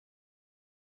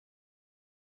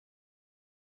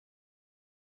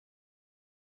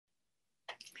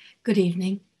Good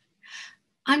evening.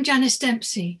 I'm Janice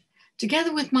Dempsey.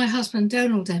 Together with my husband,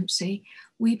 Donald Dempsey,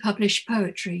 we publish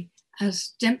poetry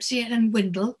as Dempsey and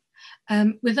Windle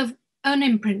with an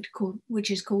imprint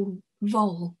which is called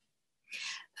Vol.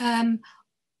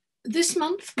 This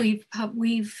month we've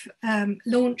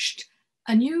launched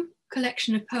a new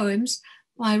collection of poems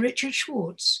by Richard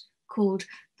Schwartz called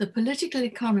The Political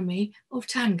Economy of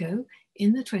Tango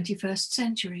in the 21st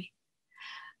Century.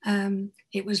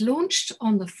 It was launched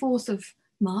on the 4th of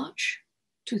March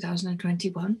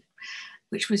 2021,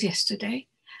 which was yesterday.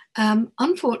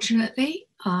 Unfortunately,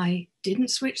 I didn't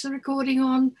switch the recording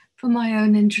on for my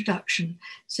own introduction.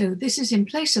 So this is in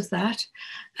place of that.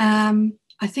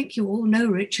 I think you all know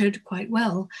Richard quite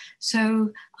well.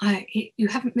 So you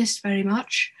haven't missed very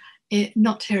much,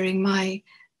 not hearing my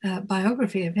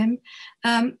biography of him.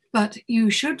 But you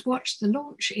should watch the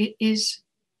launch. It is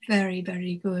very,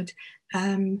 very good.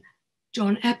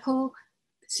 John Eppel,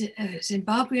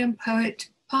 Zimbabwean poet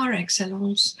par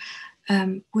excellence,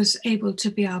 was able to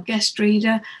be our guest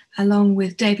reader, along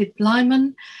with David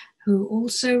Bleiman, who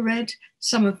also read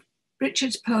some of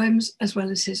Richard's poems as well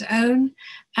as his own.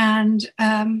 And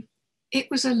it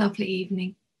was a lovely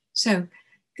evening. So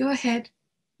go ahead,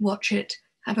 watch it,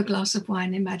 have a glass of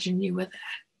wine, imagine you were there.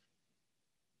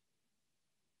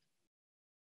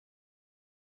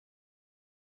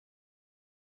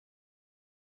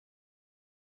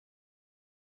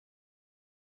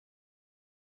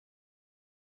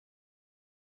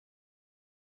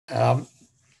 I'm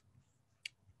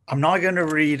now going to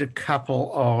read a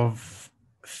couple of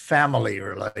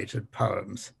family-related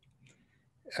poems.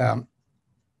 The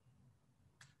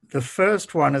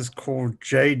first one is called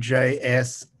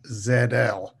JJSZL,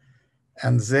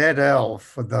 and ZL,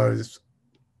 for those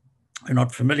who are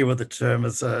not familiar with the term,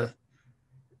 is a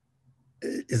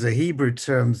Hebrew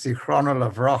term, Zichrono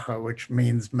Lavracha, which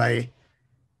means may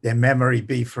their memory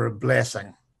be for a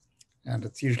blessing, and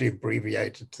it's usually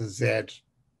abbreviated to Z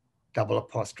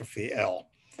 ''L.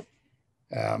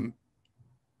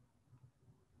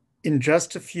 In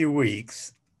just a few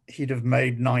weeks, he'd have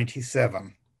made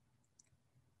 97.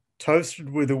 Toasted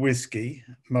with a whiskey,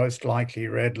 most likely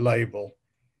red label,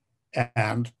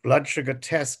 and blood sugar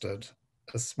tested,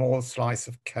 a small slice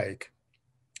of cake.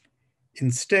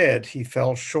 Instead, he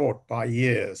fell short by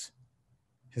years.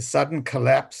 His sudden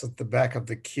collapse at the back of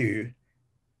the queue,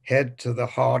 head to the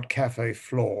hard cafe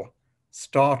floor,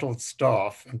 startled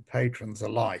staff and patrons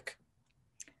alike.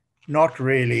 Not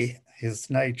really his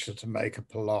nature to make a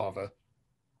palaver.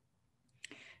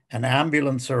 An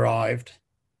ambulance arrived.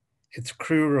 Its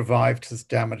crew revived his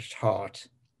damaged heart.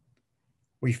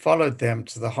 We followed them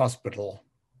to the hospital.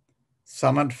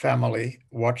 Summoned family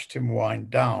watched him wind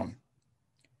down.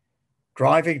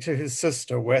 Driving to his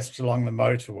sister west along the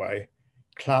motorway,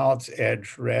 clouds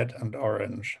edge red and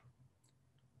orange.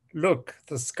 Look,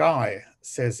 the sky,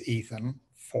 says Ethan,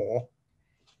 4.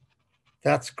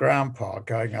 That's Grandpa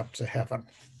going up to heaven.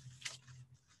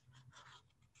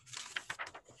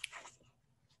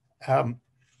 And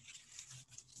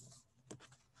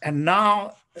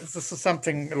now, this is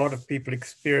something a lot of people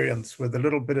experience with a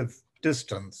little bit of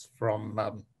distance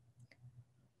from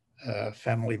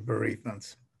family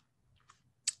bereavements.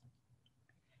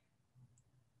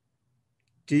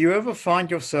 Do you ever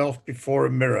find yourself before a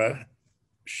mirror,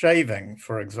 shaving,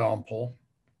 for example,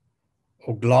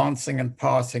 or glancing and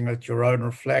passing at your own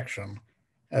reflection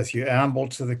as you amble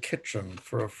to the kitchen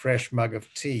for a fresh mug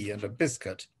of tea and a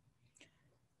biscuit,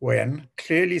 when,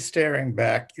 clearly staring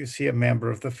back, you see a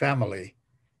member of the family,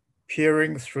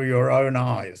 peering through your own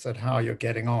eyes at how you're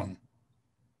getting on?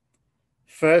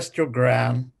 First your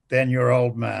gran, then your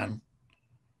old man.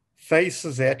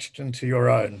 Faces etched into your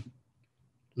own,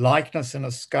 likeness in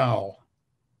a scowl,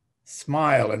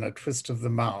 smile in a twist of the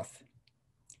mouth.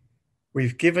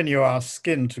 We've given you our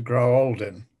skin to grow old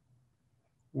in.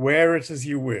 Wear it as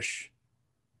you wish.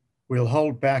 We'll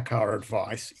hold back our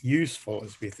advice, useful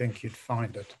as we think you'd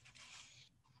find it.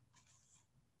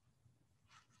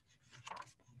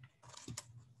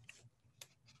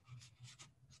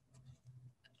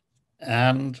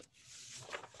 And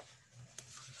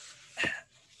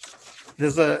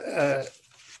there's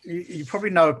you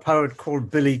probably know a poet called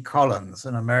Billy Collins,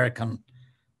 an American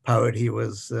poet. He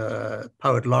was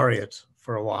poet laureate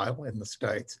for a while in the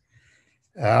States.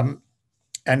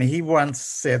 And he once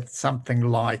said something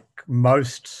like,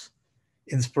 most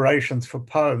inspirations for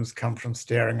poems come from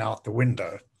staring out the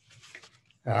window.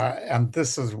 And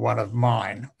this is one of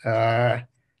mine. I'm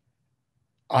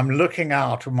looking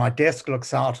out, my desk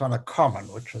looks out on a common,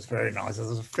 which was very nice.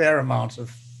 There's a fair amount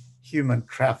of human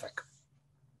traffic.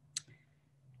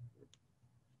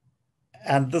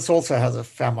 And this also has a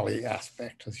family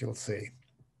aspect, as you'll see.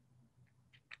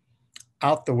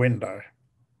 Out the window.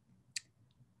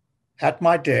 At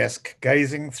my desk,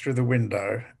 gazing through the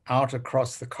window out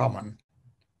across the common,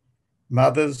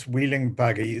 mothers wheeling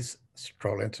buggies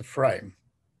stroll into frame,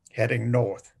 heading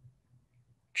north,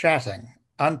 chatting,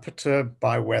 unperturbed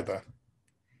by weather.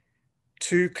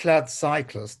 Two clad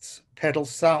cyclists pedal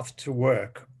south to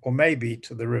work, or maybe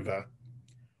to the river.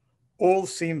 All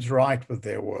seems right with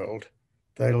their world.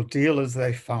 They'll deal as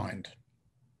they find.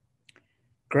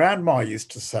 Grandma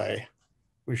used to say,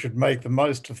 we should make the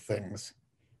most of things,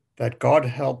 that God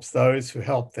helps those who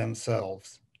help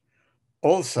themselves.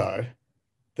 Also,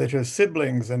 that her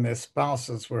siblings and their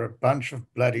spouses were a bunch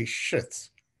of bloody shits,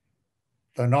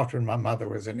 though not when my mother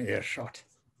was in earshot.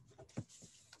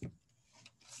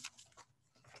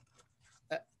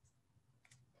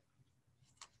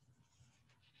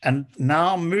 And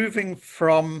now moving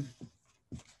from,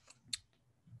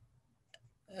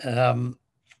 that's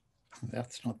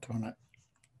not the one,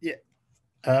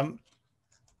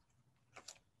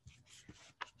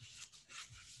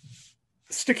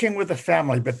 sticking with the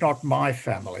family, but not my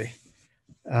family.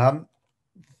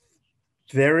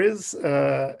 There is,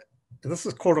 this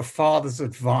is called A Father's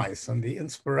Advice, and the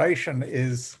inspiration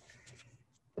is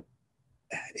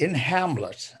in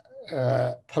Hamlet.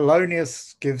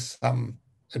 Polonius gives some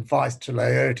advice to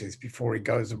Laertes before he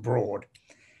goes abroad.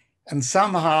 And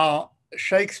somehow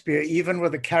Shakespeare, even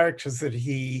with the characters that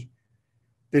he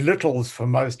belittles for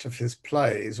most of his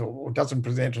plays or doesn't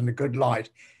present in a good light,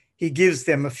 he gives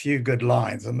them a few good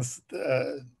lines. And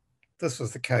this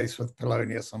was the case with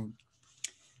Polonius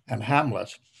and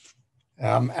Hamlet.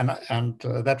 And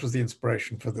that was the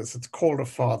inspiration for this. It's called A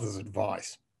Father's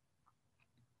Advice.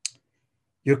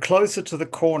 You're closer to the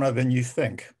corner than you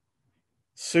think.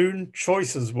 Soon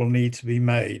choices will need to be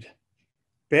made.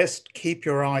 Best keep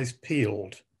your eyes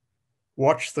peeled.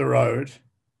 Watch the road.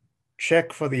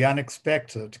 Check for the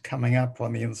unexpected coming up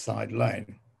on the inside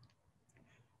lane.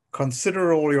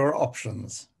 Consider all your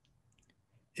options.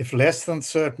 If less than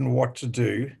certain what to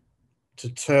do, to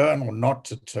turn or not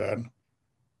to turn,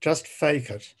 just fake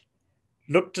it.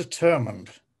 Look determined.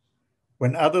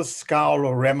 When others scowl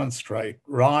or remonstrate,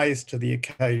 rise to the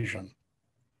occasion.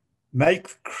 Make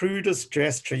the crudest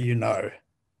gesture you know.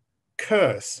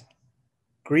 Curse.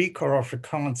 Greek or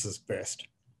Afrikaans is best.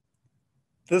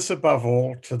 This above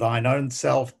all, to thine own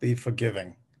self be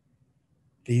forgiving.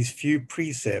 These few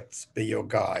precepts be your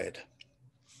guide.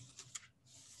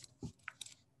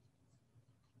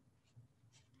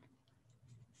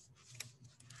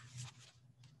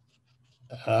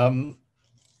 And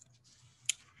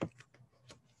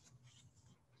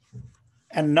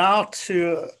now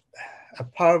to a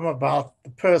poem about the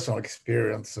personal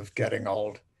experience of getting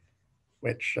old,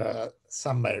 which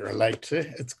some may relate to.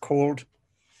 It's called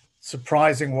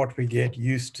Surprising What We Get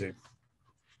Used to.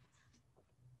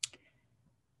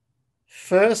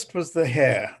 First was the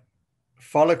hair,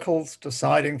 follicles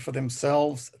deciding for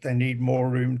themselves they need more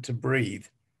room to breathe,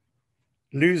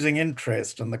 losing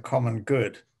interest in the common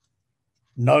good,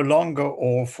 no longer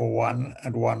all for one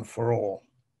and one for all.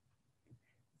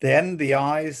 Then the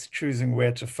eyes choosing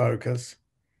where to focus,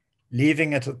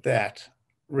 leaving it at that,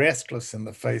 restless in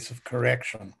the face of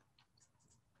correction.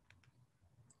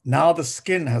 Now the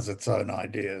skin has its own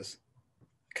ideas,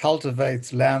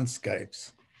 cultivates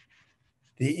landscapes.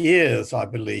 The ears, I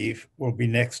believe, will be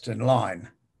next in line.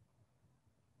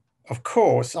 Of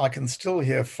course, I can still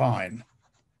hear fine,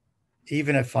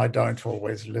 even if I don't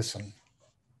always listen.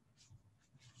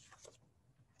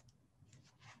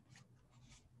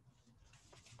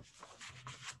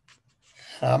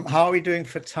 How are we doing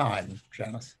for time,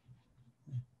 Janice?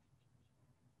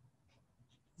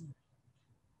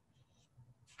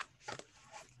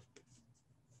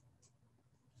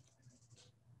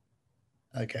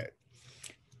 Okay.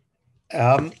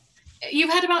 You've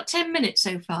had about 10 minutes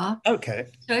so far. Okay.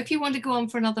 So if you want to go on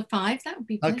for another 5, that would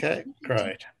be good. Okay,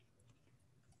 great.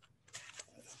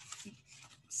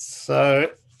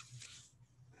 So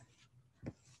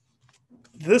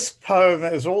this poem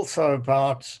is also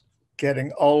about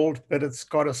getting old, but it's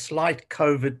got a slight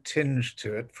COVID tinge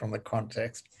to it from the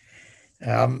context.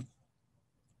 It's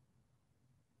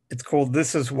called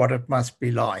This Is What It Must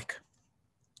Be Like.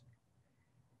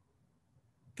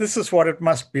 This is what it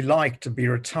must be like to be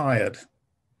retired,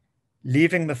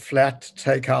 leaving the flat to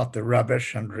take out the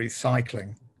rubbish and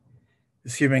recycling,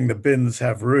 assuming the bins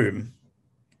have room.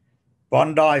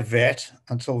 Bondi vet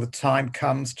until the time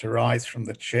comes to rise from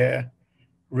the chair,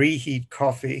 reheat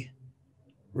coffee,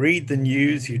 read the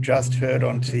news you just heard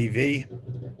on TV,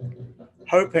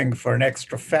 hoping for an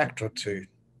extra fact or two.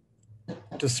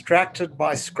 Distracted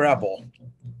by Scrabble,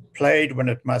 played when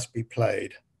it must be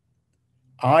played.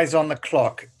 Eyes on the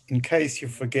clock in case you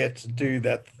forget to do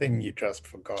that thing you just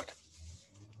forgot.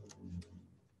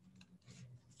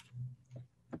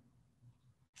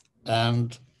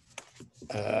 And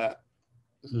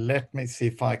let me see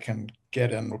if I can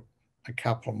get in a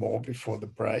couple more before the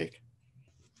break.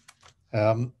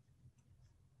 I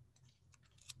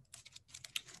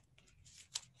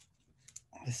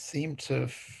seem to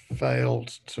have failed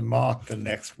to mark the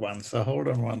next one, so hold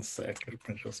on one sec. Let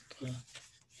me just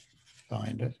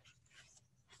find it.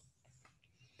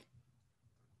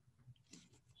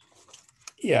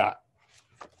 Yeah.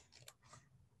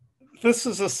 This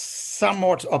is a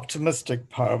somewhat optimistic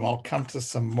poem. I'll come to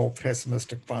some more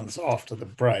pessimistic ones after the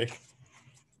break.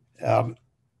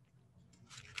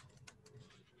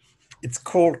 It's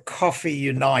called Coffee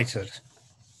United.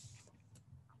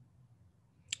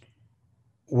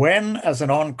 When, as an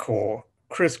encore,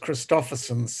 Chris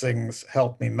Christopherson sings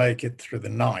Help Me Make It Through the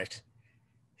Night,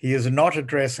 he is not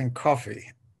addressing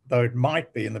coffee, though it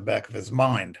might be in the back of his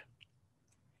mind.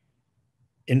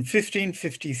 In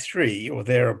 1553 or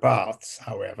thereabouts,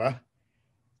 however,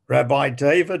 Rabbi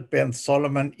David ben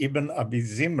Solomon ibn Abi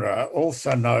Zimra,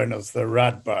 also known as the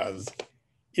Radbaz,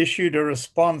 issued a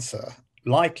responsa,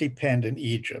 likely penned in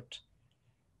Egypt,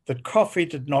 that coffee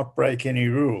did not break any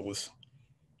rules,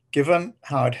 given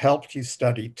how it helped you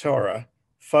study Torah,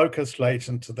 focus late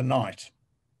into the night.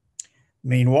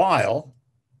 Meanwhile,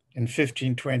 in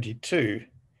 1522,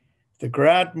 the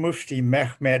Grand Mufti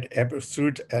Mehmed Ebu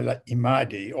Sud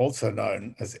el-Imadi, also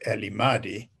known as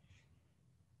El-Imadi,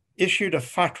 issued a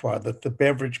fatwa that the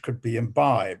beverage could be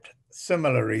imbibed,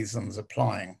 similar reasons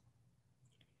applying.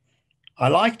 I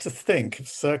like to think if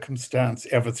circumstance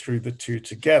ever threw the two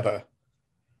together,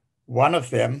 one of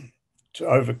them, to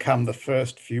overcome the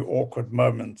first few awkward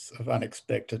moments of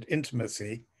unexpected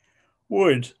intimacy,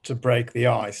 would, to break the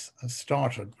ice, have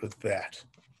started with that.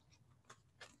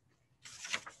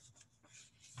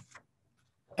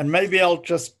 And maybe I'll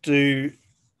just do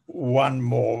one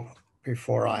more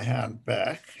before I hand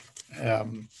back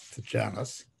to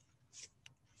Janice.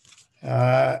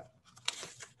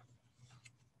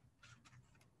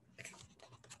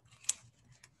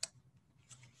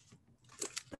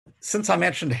 Since I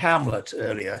mentioned Hamlet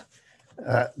earlier,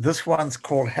 this one's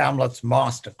called Hamlet's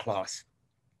Masterclass.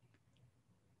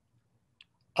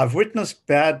 I've witnessed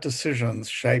bad decisions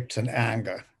shaped in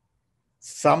anger,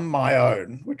 some my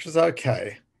own, which is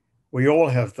okay. We all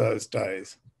have those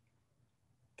days.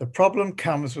 The problem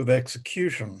comes with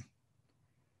execution.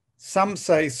 Some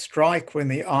say strike when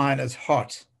the iron is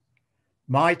hot.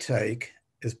 My take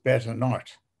is better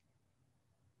not.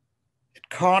 It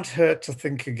can't hurt to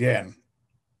think again.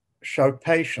 Show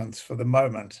patience for the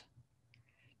moment.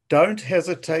 Don't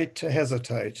hesitate to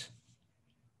hesitate.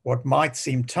 What might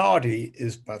seem tardy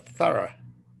is but thorough.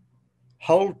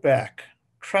 Hold back,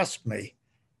 trust me.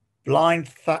 Blind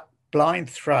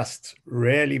thrusts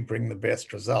rarely bring the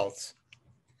best results.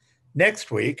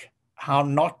 Next week, how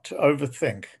not to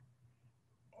overthink,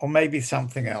 or maybe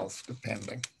something else,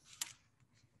 depending.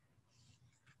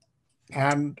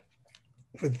 And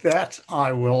with that,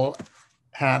 I will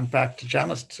hand back to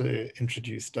Janice to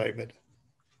introduce David.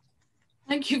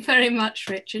 Thank you very much,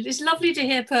 Richard. It's lovely to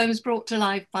hear poems brought to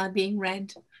life by being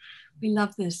read. We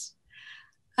love this.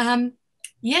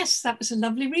 Yes, that was a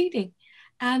lovely reading.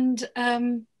 And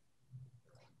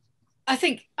I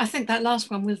think that last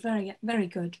one was very, very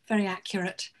good, very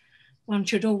accurate. One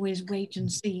should always wait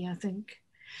and see, I think.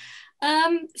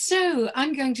 So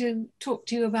I'm going to talk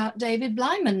to you about David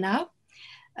Bleiman now.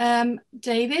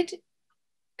 David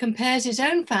compares his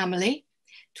own family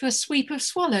to a sweep of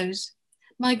swallows,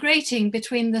 migrating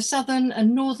between the southern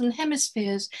and northern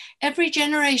hemispheres every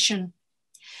generation.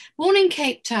 Born in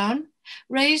Cape Town,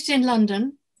 raised in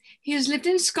London, he has lived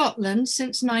in Scotland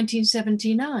since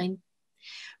 1979.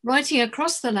 Writing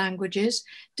across the languages,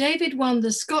 David won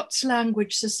the Scots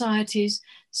Language Society's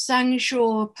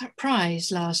Sangshaw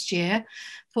Prize last year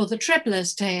for The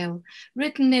Treadler's Tale,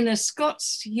 written in a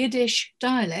Scots Yiddish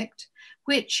dialect,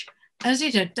 which, as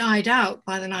it had died out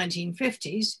by the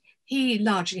 1950s, he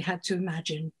largely had to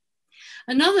imagine.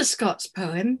 Another Scots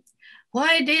poem,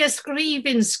 Why Do You Screeve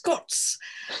in Scots?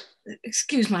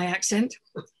 Excuse my accent,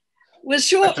 was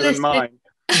shortlisted.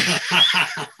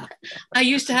 I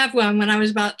used to have one when I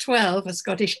was about 12, a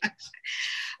Scottish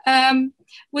accent.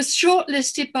 Was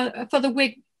shortlisted for the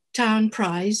Wigtown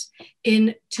Prize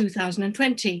in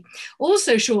 2020.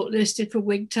 Also shortlisted for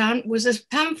Wigtown was a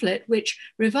pamphlet which,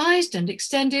 revised and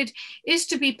extended, is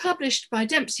to be published by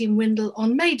Dempsey Windle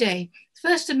on May Day,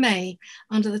 1st of May,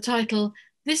 under the title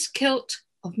This Kilt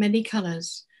of Many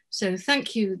Colours, So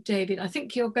thank you, David. I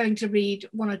think you're going to read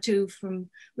one or two from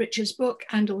Richard's book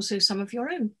and also some of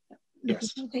your own. Looking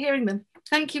forward to hearing them.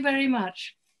 Thank you very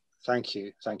much. Thank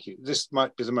you, thank you. This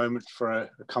might be the moment for a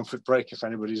comfort break if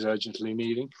anybody's urgently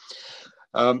needing.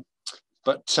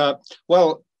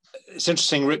 Well, it's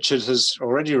interesting, Richard has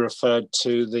already referred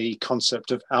to the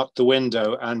concept of out the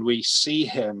window, and we see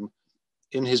him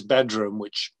in his bedroom,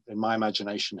 which in my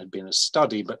imagination had been a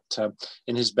study, but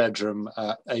in his bedroom,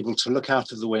 able to look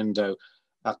out of the window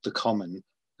at the common,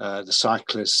 the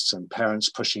cyclists and parents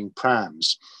pushing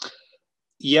prams.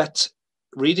 Yet,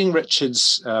 reading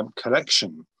Richard's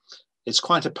collection, it's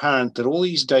quite apparent that all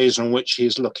these days on which he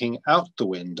is looking out the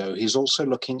window, he's also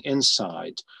looking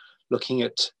inside, looking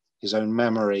at his own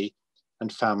memory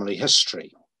and family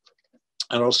history.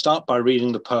 And I'll start by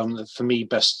reading the poem that for me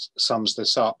best sums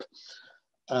this up.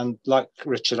 And like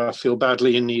Richard, I feel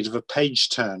badly in need of a page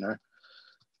turner.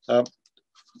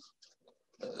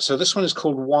 So this one is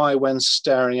called Why When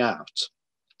Staring Out.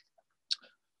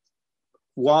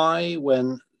 Why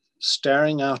when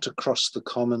staring out across the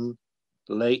common,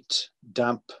 late,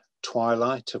 damp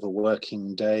twilight of a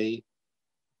working day,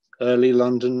 early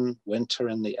London, winter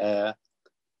in the air,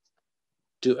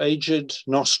 do aged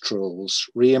nostrils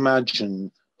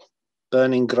reimagine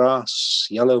burning grass,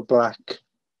 yellow-black,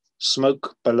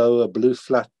 smoke below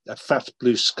a fat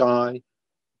blue sky,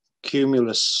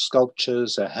 cumulus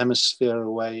sculptures a hemisphere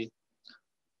away,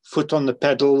 foot on the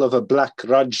pedal of a black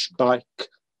Raj bike,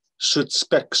 soot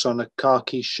specks on a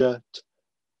khaki shirt,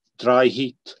 dry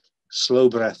heat, slow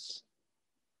breath,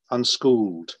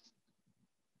 unschooled.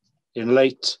 In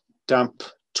late, damp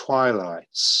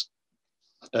twilights,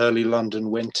 early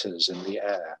London winters in the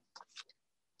air.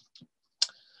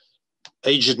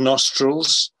 Aged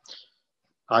nostrils,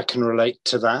 I can relate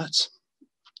to that.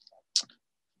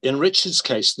 In Richard's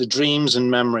case, the dreams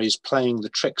and memories playing the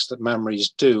tricks that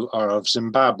memories do are of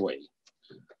Zimbabwe.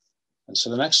 And so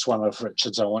the next one of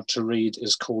Richard's I want to read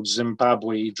is called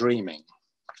Zimbabwe Dreaming.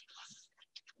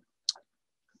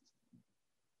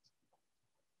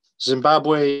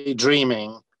 Zimbabwe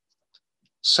Dreaming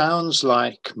sounds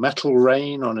like metal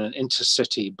rain on an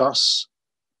intercity bus.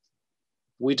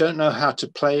 We don't know how to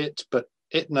play it, but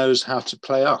it knows how to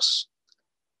play us.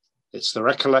 It's the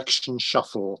recollection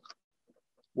shuffle.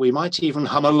 We might even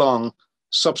hum along,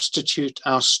 substitute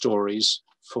our stories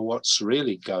for what's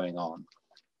really going on.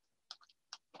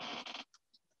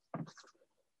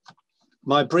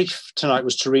 My brief tonight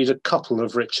was to read a couple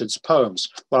of Richard's poems.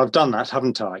 Well, I've done that,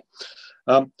 haven't I?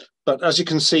 But as you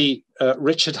can see,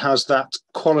 Richard has that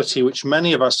quality which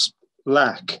many of us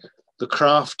lack, the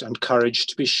craft and courage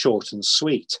to be short and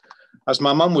sweet. As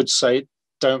my mum would say,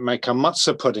 don't make a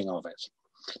matzo pudding of it.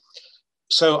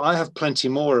 So I have plenty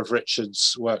more of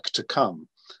Richard's work to come.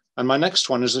 And my next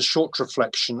one is a short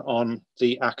reflection on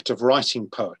the act of writing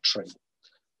poetry.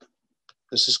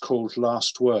 This is called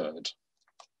Last Word.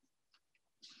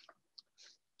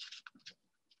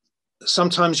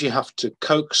 Sometimes you have to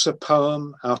coax a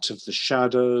poem out of the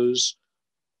shadows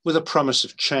with a promise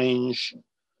of change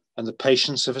and the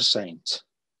patience of a saint.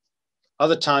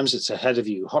 Other times it's ahead of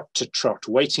you, hot to trot,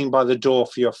 waiting by the door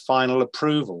for your final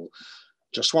approval,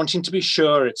 just wanting to be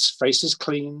sure its face is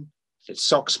clean, its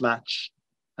socks match,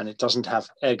 and it doesn't have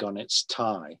egg on its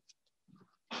tie.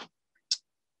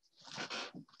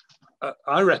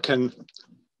 I reckon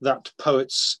that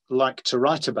poets like to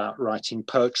write about writing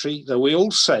poetry, though we all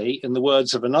say, in the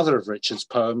words of another of Richard's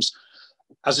poems,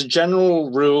 as a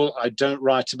general rule, I don't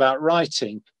write about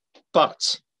writing,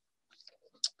 but.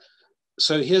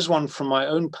 So here's one from my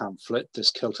own pamphlet,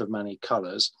 This Kilt of Many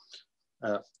Colours,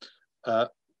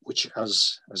 which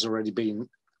has already been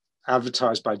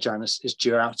advertised by Janice, is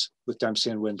due out with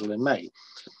Dempsey and Windle in May.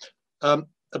 A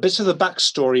bit of the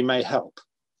backstory may help.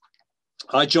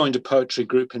 I joined a poetry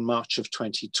group in March of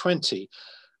 2020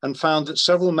 and found that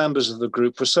several members of the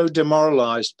group were so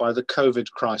demoralized by the COVID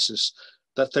crisis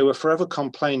that they were forever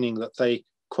complaining that they,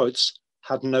 quotes,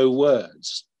 had no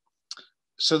words.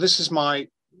 So this is my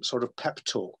sort of pep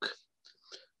talk,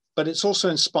 but it's also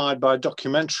inspired by a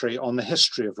documentary on the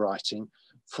history of writing,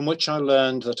 from which I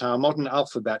learned that our modern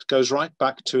alphabet goes right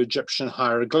back to Egyptian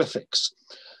hieroglyphics.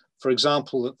 For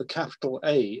example, that the capital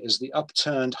A is the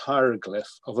upturned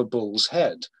hieroglyph of a bull's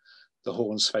head, the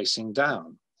horns facing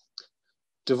down.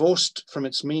 Divorced from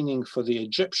its meaning for the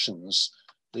Egyptians,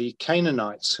 the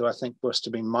Canaanites, who I think must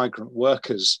have been migrant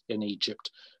workers in Egypt,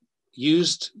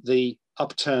 used the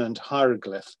upturned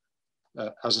hieroglyph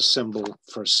as a symbol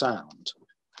for a sound.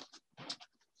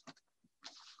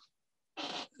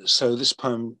 So this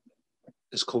poem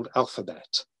is called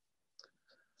Alphabet.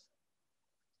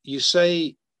 You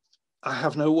say, I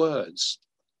have no words.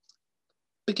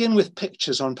 Begin with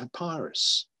pictures on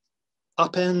papyrus.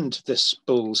 Upend this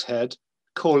bull's head,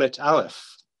 call it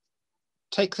Aleph.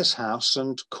 Take this house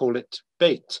and call it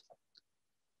Beit.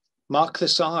 Mark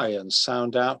this eye and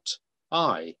sound out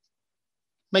I.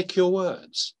 Make your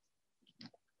words.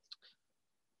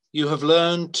 You have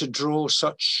learned to draw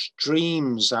such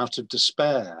dreams out of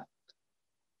despair.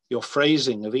 Your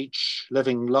phrasing of each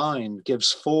living line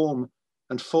gives form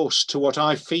and force to what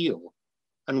I feel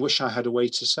and wish I had a way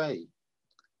to say.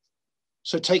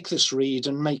 So take this reed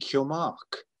and make your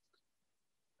mark.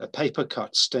 A paper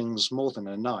cut stings more than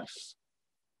a knife.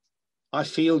 I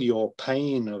feel your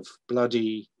pain of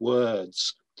bloody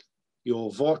words,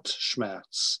 your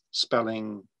Wortschmerz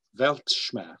spelling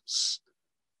Weltschmerz.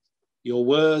 Your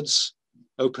words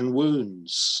open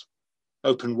wounds,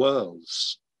 open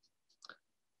worlds.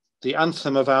 The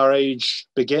anthem of our age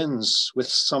begins with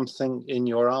something in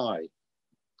your eye.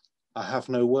 I have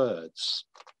no words.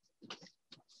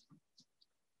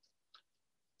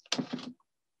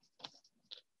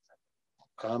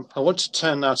 I want to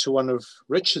turn now to one of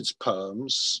Richard's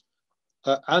poems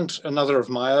and another of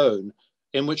my own,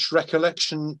 in which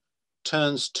recollection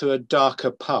turns to a darker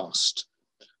past,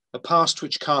 a past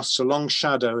which casts a long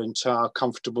shadow into our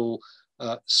comfortable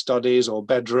studies or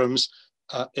bedrooms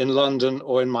in London,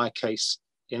 or in my case,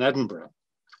 in Edinburgh.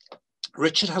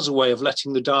 Richard has a way of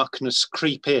letting the darkness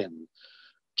creep in,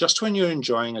 just when you're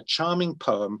enjoying a charming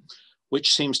poem,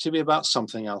 which seems to be about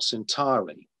something else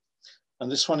entirely.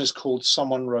 And this one is called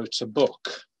Someone Wrote a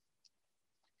Book.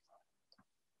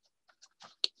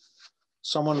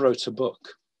 Someone wrote a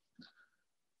book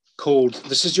called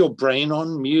This Is Your Brain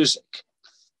on Music,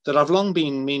 that I've long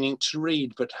been meaning to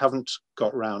read but haven't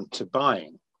got round to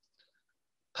buying.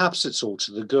 Perhaps it's all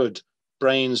to the good,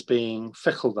 brains being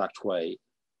fickle that way.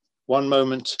 One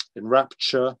moment in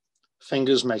rapture,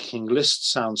 fingers making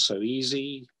lists sound so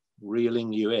easy,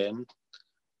 reeling you in.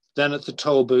 Then at the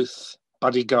toll booth,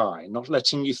 buddy guy, not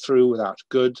letting you through without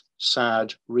good,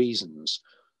 sad reasons.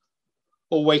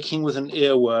 Or waking with an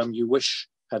earworm you wish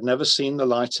had never seen the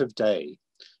light of day.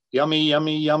 Yummy,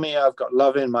 yummy, yummy, I've got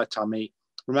love in my tummy.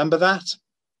 Remember that?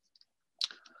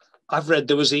 I've read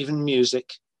there was even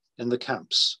music in the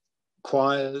camps.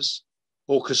 Choirs,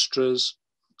 orchestras,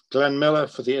 Glenn Miller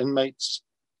for the inmates,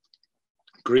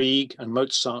 Grieg and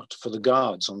Mozart for the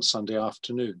guards on Sunday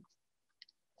afternoon.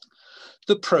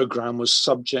 The programme was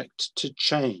subject to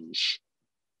change.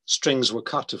 Strings were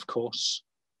cut, of course.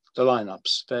 The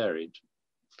lineups varied.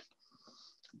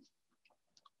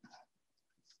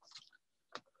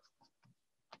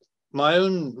 My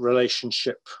own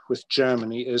relationship with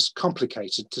Germany is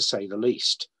complicated, to say the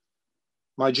least.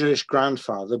 My Jewish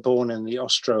grandfather, born in the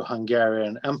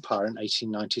Austro-Hungarian Empire in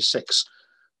 1896,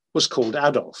 was called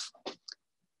Adolf.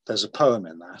 There's a poem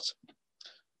in that.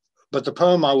 But the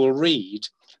poem I will read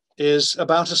is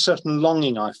about a certain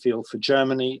longing I feel for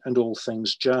Germany and all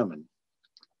things German.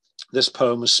 This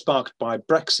poem was sparked by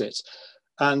Brexit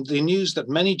and the news that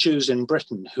many Jews in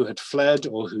Britain who had fled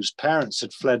or whose parents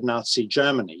had fled Nazi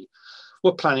Germany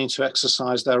were planning to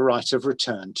exercise their right of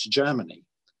return to Germany.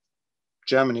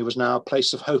 Germany was now a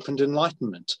place of hope and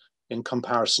enlightenment, in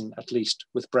comparison at least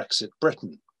with Brexit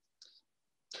Britain.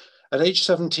 At age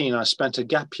 17, I spent a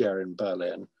gap year in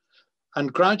Berlin,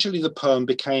 and gradually the poem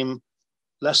became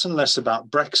less and less about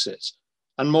Brexit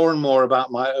and more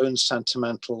about my own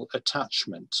sentimental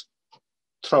attachment,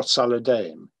 trotz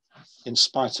alledem, in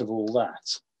spite of all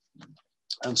that.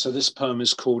 And so this poem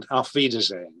is called Auf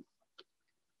Wiedersehen.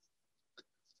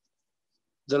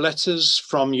 The letters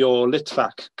from your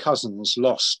Litvak cousins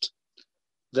lost.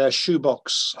 Their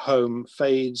shoebox home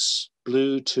fades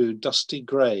blue to dusty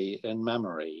grey in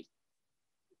memory.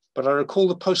 But I recall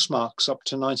the postmarks up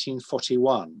to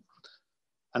 1941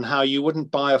 and how you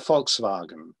wouldn't buy a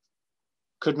Volkswagen,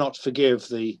 could not forgive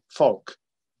the folk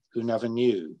who never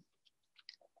knew.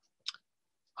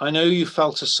 I know you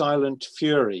felt a silent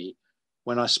fury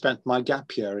when I spent my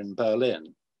gap year in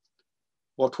Berlin.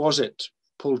 What was it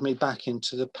pulled me back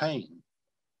into the pain?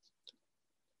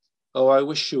 Oh, I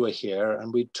wish you were here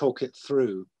and we'd talk it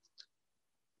through.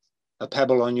 A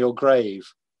pebble on your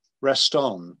grave, rest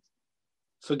on.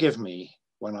 Forgive me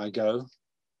when I go.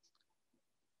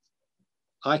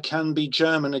 I can be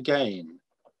German again,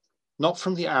 not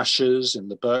from the ashes in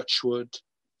the birchwood,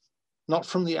 not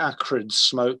from the acrid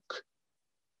smoke,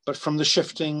 but from the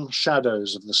shifting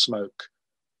shadows of the smoke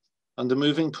and the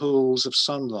moving pools of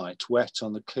sunlight wet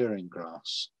on the clearing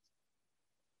grass.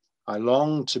 I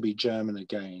long to be German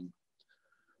again,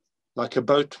 like a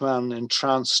boatman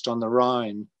entranced on the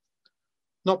Rhine,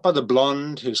 not by the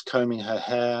blonde who's combing her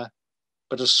hair,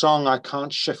 but a song I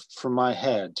can't shift from my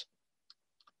head.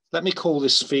 Let me call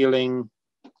this feeling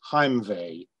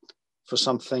Heimweh, for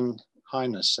something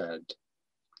Heine said.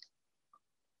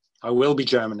 I will be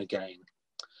German again.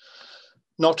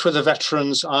 Not with a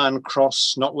veteran's iron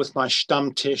cross, not with my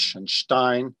Stammtisch and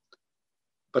Stein,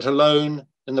 but alone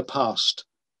in the past,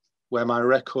 where my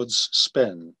records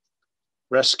spin,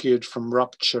 rescued from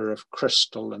rupture of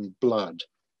crystal and blood,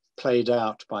 played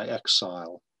out by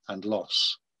exile and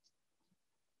loss.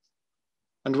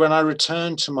 And when I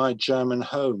return to my German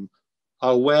home,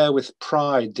 I'll wear with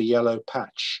pride the yellow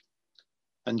patch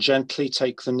and gently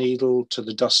take the needle to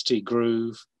the dusty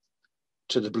groove,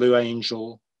 to the Blue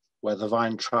Angel, where the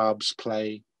Weintraubs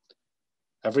play,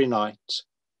 every night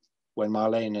when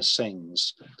Marlene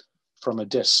sings from a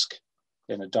disc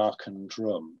in a darkened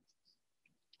room.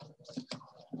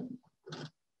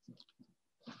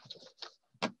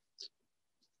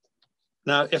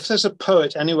 Now, if there's a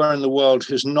poet anywhere in the world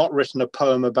who's not written a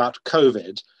poem about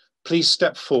COVID, please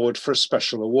step forward for a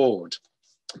special award.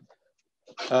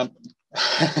 I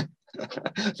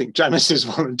think Janice is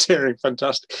volunteering,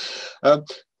 fantastic.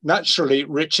 Naturally,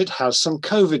 Richard has some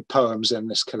COVID poems in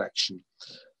this collection,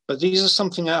 but these are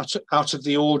something out of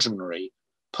the ordinary,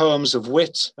 poems of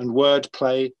wit and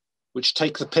wordplay, which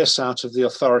take the piss out of the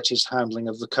authorities' handling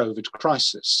of the COVID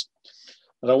crisis.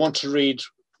 And I want to read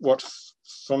what,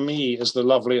 for me, is the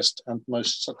loveliest and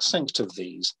most succinct of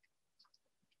these.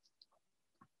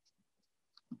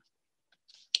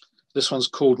 This one's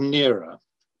called Nearer.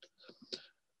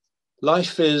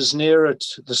 Life is nearer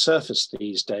to the surface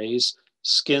these days.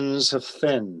 Skins have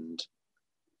thinned,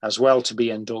 as well to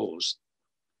be indoors.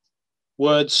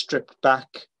 Words stripped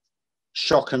back,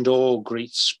 shock and awe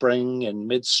greet spring in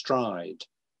mid-stride.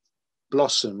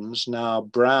 Blossoms now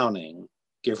browning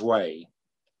give way.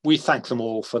 We thank them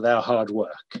all for their hard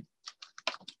work.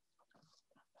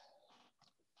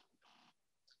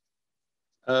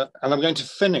 And I'm going to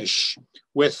finish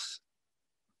with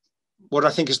what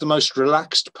I think is the most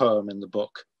relaxed poem in the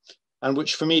book, and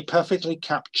which for me perfectly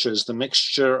captures the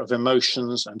mixture of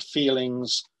emotions and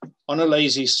feelings on a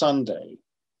lazy Sunday,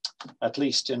 at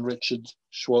least in Richard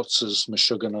Schwartz's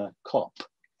Meshuggah Cop.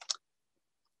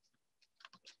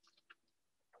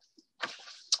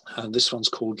 And this one's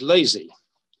called Lazy.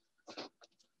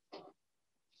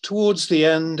 Towards the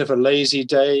end of a lazy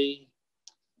day,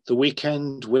 the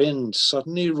weekend wind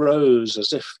suddenly rose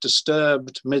as if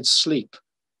disturbed mid-sleep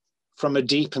from a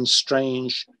deep and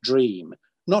strange dream,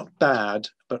 not bad,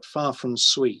 but far from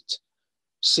sweet.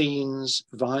 Scenes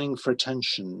vying for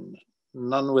attention,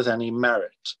 none with any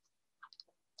merit.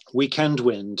 Weekend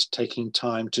wind taking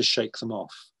time to shake them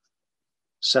off.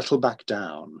 Settle back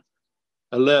down,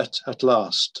 alert at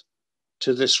last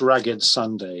to this ragged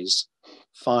Sunday's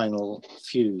final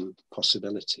few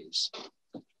possibilities.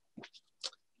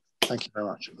 Thank you very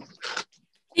much.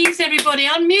 Please, everybody,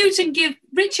 unmute and give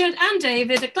Richard and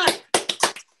David a clap.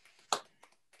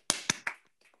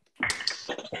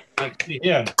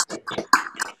 Yeah.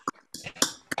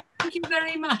 Thank you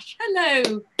very much.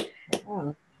 Hello.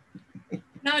 Oh.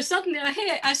 Now suddenly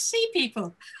I see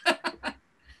people.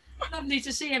 Lovely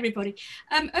to see everybody.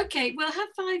 Okay, we'll have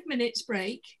 5 minutes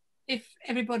break if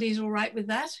everybody's all right with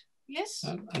that. Yes?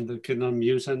 And you can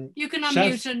unmute and you can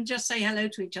unmute and just say hello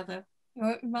to each other.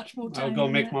 Much more time. I'll go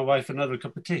make my wife another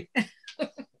cup of tea.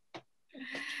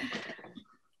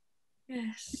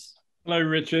 Yes. Hello,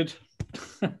 Richard.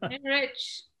 Hey,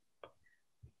 Rich.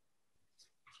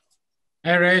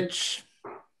 Hey, Rich.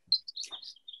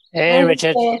 Hey,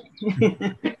 Richard.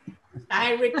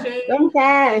 Hi, Richard. Long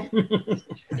time.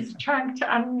 He's trying to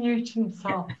unmute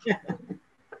himself.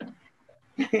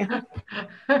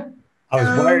 I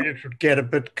was worried it would get a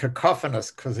bit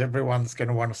cacophonous because everyone's going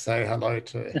to want to say hello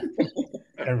to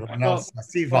everyone else. I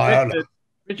see Viola.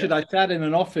 Richard, I sat in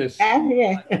an office.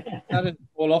 Yeah. I sat in a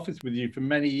small office with you for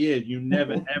many years. You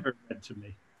never, ever read to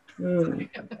me.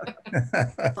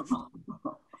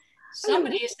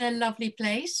 Somebody is their lovely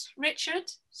place.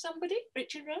 Richard, somebody?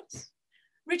 Richard Rhodes?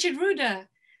 Richard Ruder,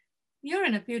 you're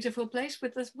in a beautiful place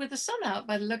with the sun out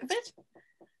by the look of it.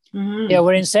 Yeah,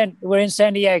 we're in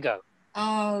San Diego.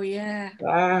 Oh, yeah.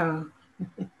 Wow.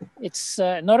 It's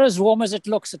not as warm as it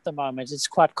looks at the moment. It's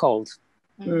quite cold.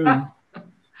 Yeah.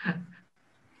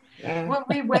 We'll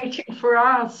be waiting for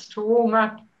ours to warm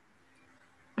up.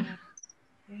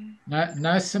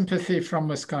 No sympathy from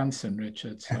Wisconsin,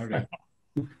 Richard. Sorry.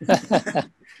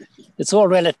 It's all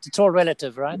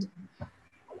relative, right?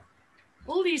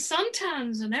 All these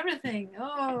suntans and everything.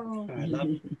 Oh, I love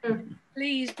it.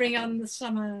 Please bring on the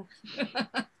summer.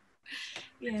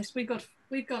 Yes, we've got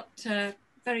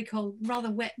very cold,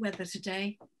 rather wet weather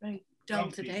today. Very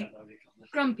dull today.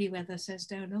 Grumpy weather, says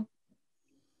Donal.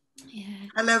 Yeah.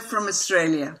 Hello from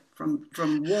Australia,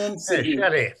 from warm Hey, Sydney.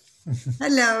 Shelley.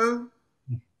 Hello.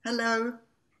 Hello.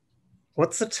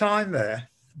 What's the time there?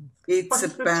 It's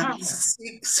What's the about time?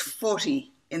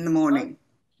 6:40 in the morning.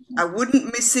 I wouldn't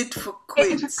miss it for 8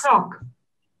 quids. o'clock.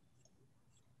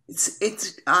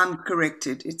 I'm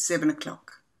corrected. It's 7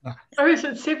 o'clock. Oh, is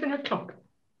it 7 o'clock?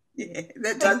 Yeah,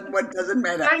 what doesn't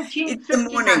matter. It's the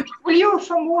 1979. morning. Well, you're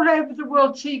from all over the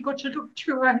world, so you've got to look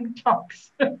to your own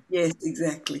clocks. Yes,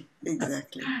 exactly. Yeah, But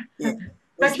it's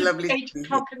it's lovely. 8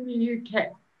 o'clock in the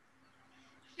UK.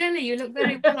 Shelley, you look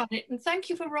very well on it, and thank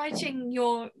you for writing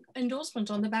your endorsement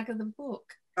on the back of the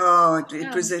book. Oh,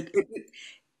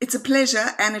 it's a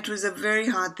pleasure, and it was a very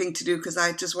hard thing to do because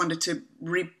I just wanted to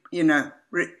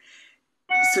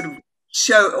sort of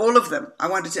show all of them. I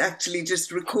wanted to actually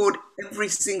just record every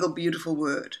single beautiful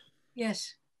word.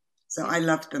 Yes. So I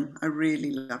loved them. I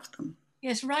really loved them.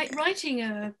 Yes, writing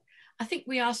I think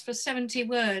we asked for 70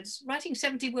 words. Writing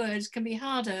 70 words can be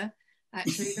harder,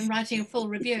 actually, than writing a full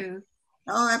review.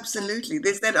 Oh, absolutely.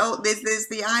 There's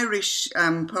the Irish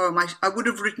poem. I would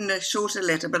have written a shorter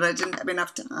letter, but I didn't have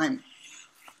enough time.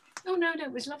 Oh, no,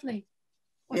 it was lovely.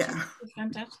 Yeah. It was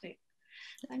fantastic.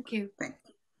 Thank you.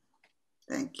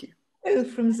 Thank you. Oh,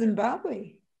 from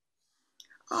Zimbabwe.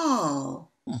 Oh.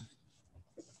 Am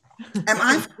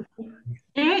I?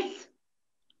 Yes.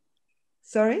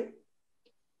 Sorry?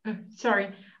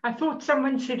 Sorry, I thought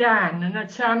someone said Anne, and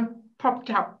it popped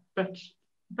up, but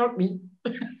not me.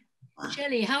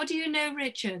 Shelley, how do you know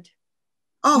Richard?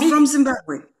 Oh, from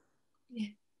Zimbabwe. Yeah.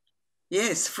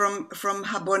 Yes, from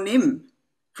Habonim,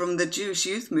 from the Jewish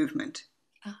youth movement.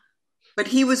 Ah. But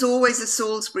he was always a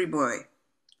Salisbury boy.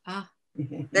 Ah.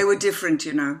 They were different,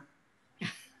 you know.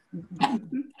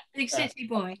 Big city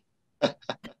boy.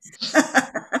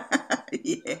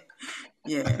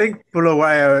 Yeah. I think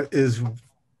Bulawayo is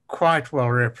quite well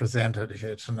represented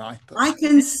here tonight. Though. I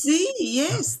can see,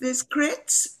 yes, there's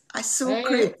Kretz. I saw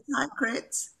Kretz. Hi,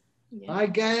 Kretz. Yeah. Hi,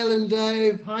 Gail and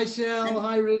Dave. Hi, Shell.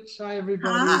 Hi, Rich. Hi,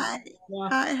 everybody.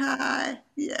 Hi. Hi.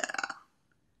 Yeah.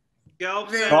 John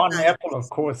Eppel, of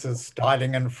course, is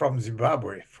dialing in from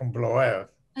Zimbabwe, from Bulawayo.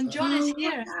 And John is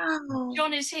here. Wow.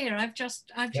 John is here. I've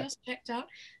just checked out.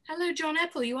 Hello, John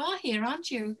Eppel. You are here, aren't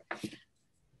you?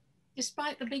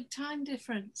 Despite the big time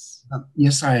difference.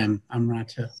 Yes, I am. I'm right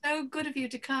here. So good of you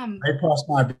to come. I passed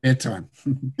my bedtime.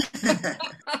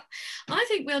 I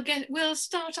think we'll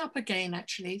start up again,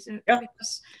 actually,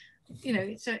 because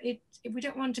we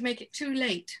don't want to make it too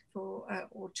late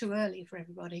or too early for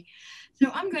everybody.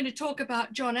 So I'm going to talk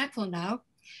about John Eppel now.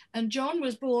 And John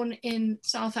was born in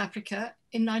South Africa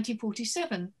in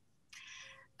 1947.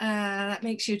 That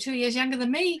makes you 2 years younger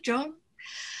than me, John.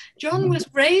 John was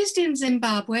raised in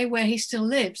Zimbabwe, where he still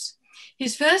lives.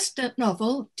 His first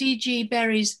novel, D.G.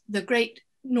 Berry's The Great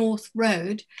North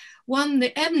Road, won the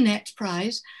Mnet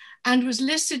Prize and was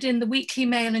listed in the Weekly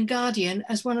Mail and Guardian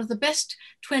as one of the best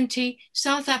 20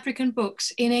 South African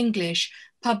books in English,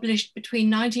 published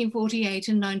between 1948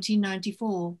 and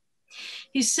 1994.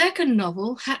 His second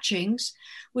novel, Hatchings,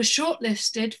 was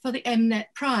shortlisted for the Mnet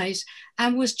Prize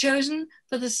and was chosen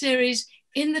for the series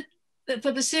in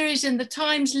the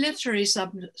Times Literary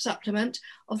Supplement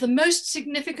of the most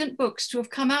significant books to have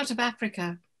come out of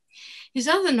Africa. His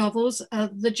other novels are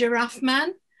The Giraffe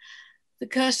Man, The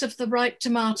Curse of the Ripe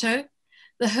Tomato,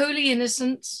 The Holy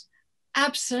Innocents,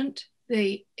 Absent,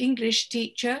 The English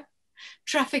Teacher,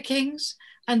 Traffickings,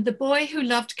 and The Boy Who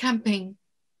Loved Camping.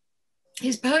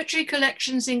 His poetry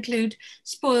collections include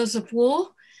Spoils of War,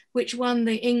 which won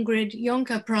the Ingrid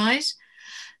Jonker Prize,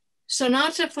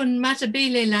 Sonata von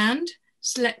Matabele Land,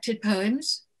 Selected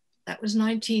Poems, that was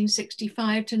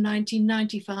 1965 to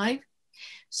 1995,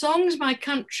 Songs My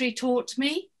Country Taught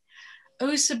Me,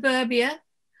 O Suburbia,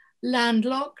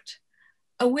 Landlocked,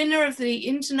 a winner of the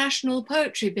International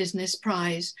Poetry Business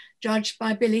Prize, judged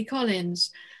by Billy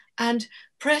Collins, and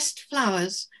Pressed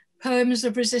Flowers, Poems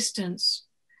of Resistance.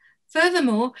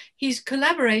 Furthermore, he's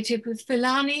collaborated with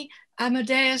Philani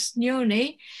Amadeus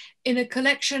Nyoni in a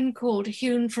collection called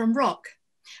Hewn from Rock,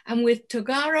 and with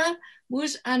Togara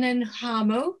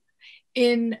Muzanenhamo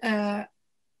in a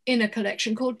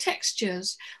collection called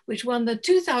Textures, which won the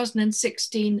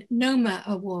 2016 Noma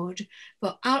Award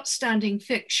for Outstanding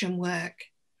Fiction Work.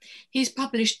 He's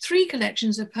published 3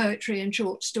 collections of poetry and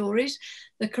short stories,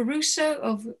 The Caruso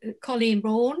of Colleen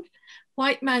Braun,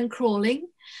 White Man Crawling,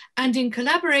 and in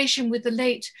collaboration with the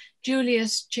late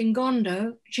Julius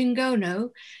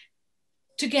Chingono,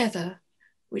 Together,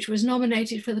 which was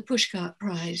nominated for the Pushcart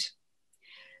Prize.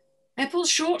 Eppel's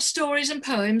short stories and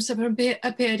poems have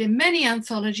appeared in many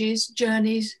anthologies,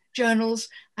 journals,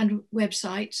 and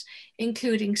websites,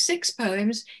 including 6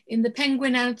 poems in the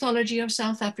Penguin Anthology of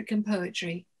South African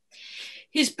Poetry.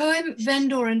 His poem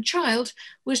Vendor and Child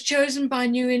was chosen by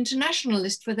New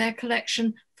Internationalist for their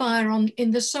collection Fire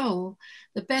in the Soul,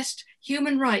 the best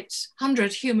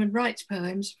 100 human rights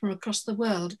poems from across the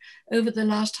world over the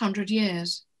last 100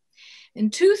 years. In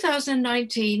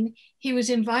 2019, he was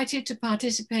invited to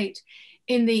participate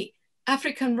in the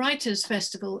African Writers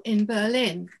Festival in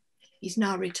Berlin. He's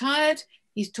now retired.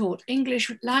 He's taught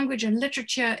English language and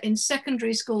literature in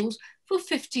secondary schools for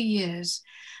 50 years.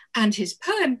 And his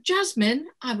poem, Jasmine,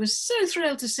 I was so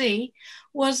thrilled to see,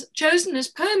 was chosen as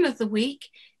Poem of the Week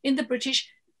in the British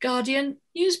Guardian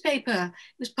newspaper.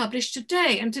 It was published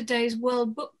today, and today's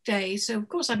World Book Day. So, of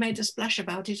course, I made a splash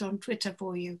about it on Twitter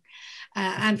for you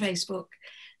and Facebook.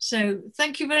 So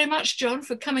thank you very much, John,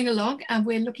 for coming along. And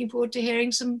we're looking forward to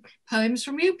hearing some poems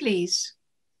from you, please.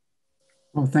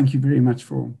 Well, thank you very much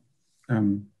for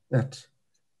that.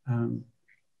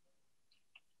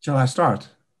 Shall I start?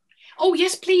 Oh,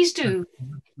 yes, please do.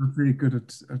 I'm not very good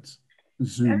at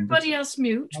Zoom. Everybody else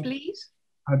mute, please.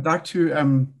 I'd like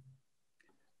to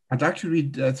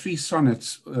read 3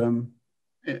 sonnets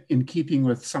in keeping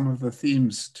with some of the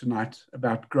themes tonight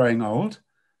about growing old,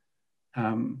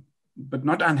 but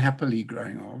not unhappily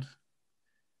growing old.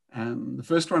 The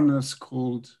first one is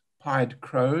called Pied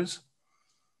Crows.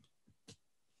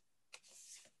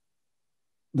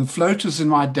 The floaters in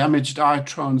my damaged eye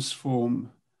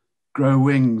transform, grow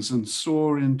wings and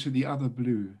soar into the other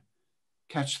blue,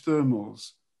 catch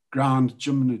thermals, ground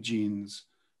gymnogenes,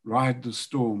 ride the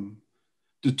storm,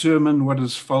 determine what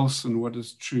is false and what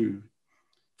is true.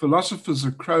 Philosophers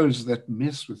are crows that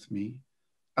mess with me,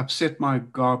 upset my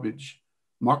garbage,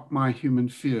 mock my human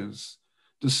fears,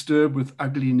 disturb with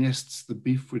ugly nests the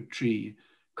beefwood tree,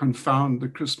 confound the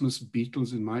Christmas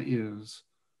beetles in my ears.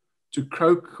 To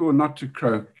croak or not to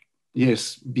croak,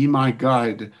 yes, be my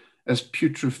guide, as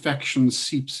putrefaction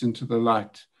seeps into the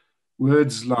light.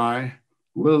 Words lie,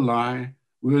 will lie,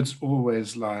 words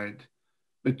always lied.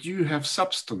 But you have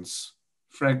substance,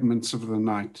 fragments of the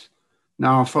night.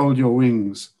 Now fold your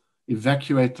wings,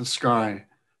 evacuate the sky,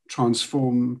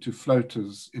 transform to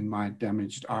floaters in my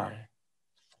damaged eye.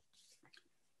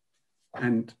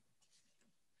 And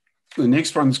the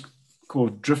next one's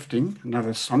called Drifting,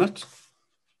 another sonnet.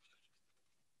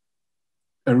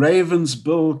 A raven's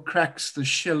bill cracks the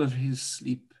shell of his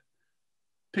sleep,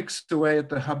 picks away at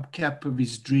the hubcap of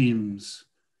his dreams,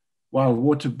 while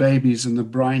water babies in the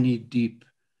briny deep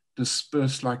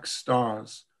disperse like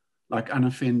stars, like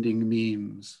unoffending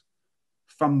memes,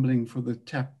 fumbling for the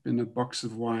tap in a box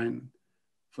of wine,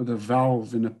 for the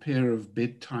valve in a pair of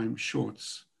bedtime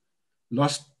shorts,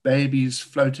 lost babies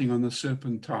floating on the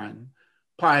serpentine,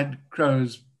 pied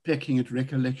crows pecking at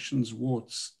recollection's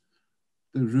warts,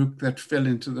 the rook that fell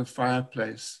into the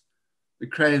fireplace, the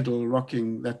cradle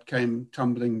rocking that came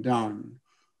tumbling down,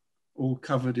 all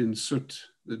covered in soot,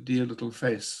 the dear little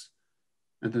face,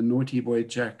 and the naughty boy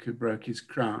Jack who broke his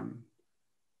crown.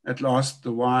 At last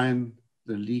the wine,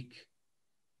 the leak,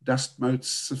 dust motes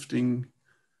sifting,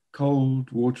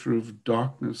 cold water of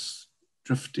darkness,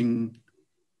 drifting,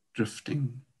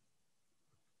 drifting.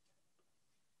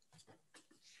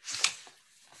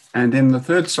 And then the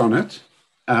third sonnet,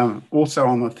 also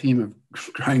on the theme of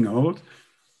growing old.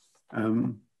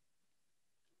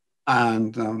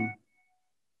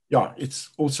 Yeah, it's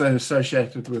also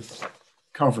associated with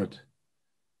COVID.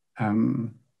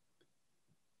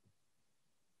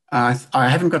 I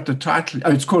haven't got the title.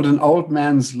 Oh, it's called An Old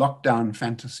Man's Lockdown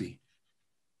Fantasy.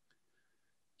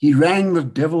 He rang the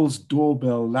devil's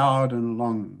doorbell loud and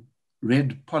long.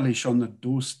 Red polish on the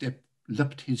doorstep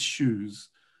lipped his shoes.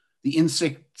 The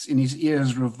insects in his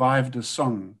ears revived a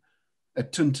song, a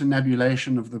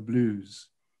tintinnabulation of the blues.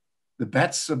 The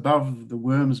bats above, the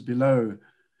worms below,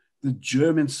 the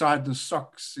germ inside the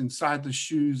socks, inside the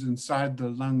shoes, inside the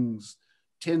lungs,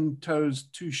 10 toes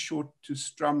too short to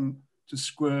strum, to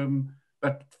squirm,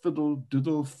 but fiddle,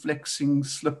 diddle, flexing,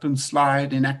 slip and slide,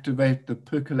 inactivate the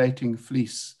percolating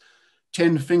fleece.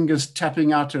 10 fingers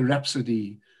tapping out a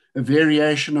rhapsody, a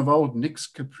variation of old Nick's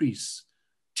caprice.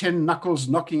 10 knuckles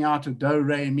knocking out a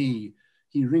do-re-mi.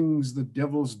 He rings the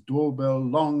devil's doorbell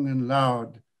long and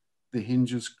loud. The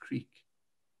hinges creak.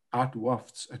 Out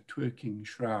wafts a twerking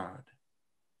shroud.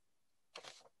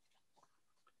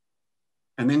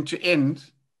 And then to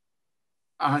end,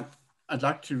 I'd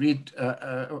like to read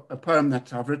a poem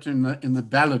that I've written in the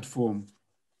ballad form.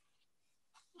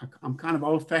 I'm kind of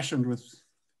old-fashioned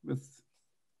with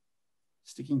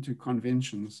sticking to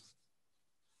conventions.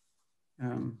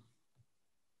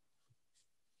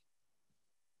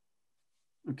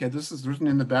 Okay, this is written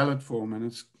in the ballad form, and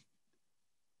it's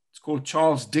called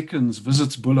Charles Dickens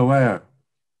Visits Bulawayo.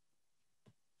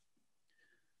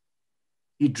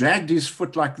 He dragged his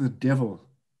foot like the devil.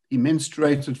 He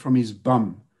menstruated from his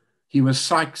bum. He was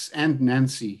Sykes and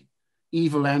Nancy,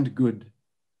 evil and good,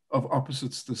 of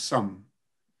opposites the sum.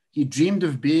 He dreamed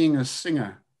of being a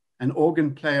singer, an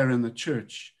organ player in the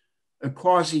church, a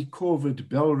quasi-corvid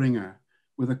bell ringer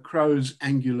with a crow's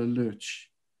angular lurch.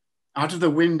 Out of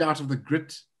the wind, out of the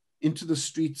grit, into the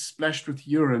streets splashed with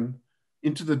urine,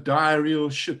 into the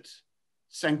diarrheal shit,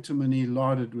 sanctimony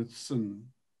larded with sin.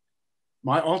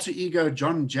 My alter ego,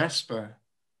 John Jasper,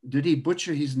 did he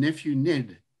butcher his nephew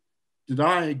Ned? Did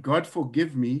I, God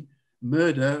forgive me,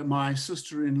 murder my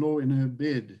sister-in-law in her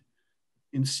bed?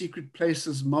 In secret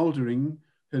places mouldering,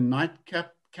 her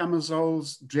nightcap,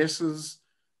 camisoles, dresses,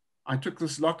 I took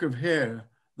this lock of hair,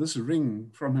 this ring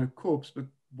from her corpse, but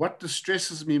what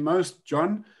distresses me most,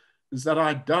 John, is that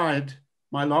I died,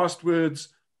 my last words,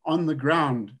 on the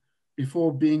ground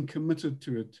before being committed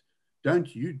to it.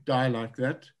 Don't you die like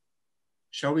that.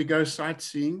 Shall we go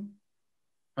sightseeing?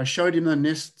 I showed him the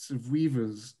nests of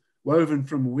weavers woven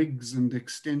from wigs and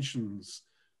extensions.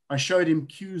 I showed him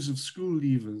queues of school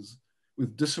leavers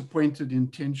with disappointed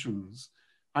intentions.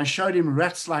 I showed him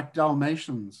rats like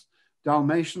Dalmatians,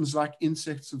 Dalmatians like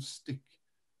insects of stick.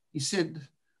 He said,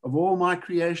 of all my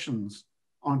creations,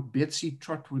 Aunt Betsy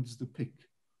Trotwood's the pick.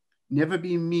 Never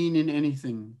be mean in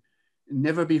anything,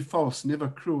 never be false, never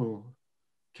cruel.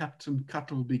 Captain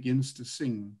Cuttle begins to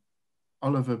sing.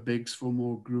 Oliver begs for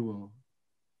more gruel.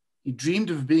 He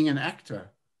dreamed of being an actor,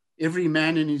 every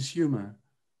man in his humor.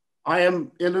 I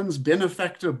am Ellen's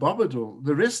benefactor, Bobadil.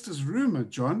 The rest is rumor,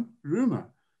 John, rumor.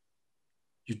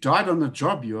 You died on the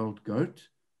job, you old goat.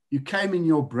 You came in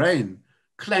your brain,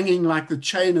 clanging like the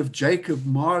chain of Jacob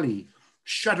Marley,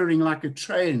 shuddering like a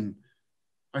train.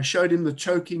 I showed him the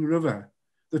choking river,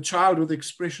 the child with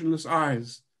expressionless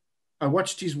eyes. I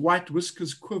watched his white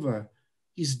whiskers quiver,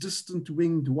 his distant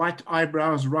winged white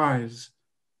eyebrows rise.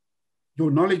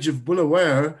 Your knowledge of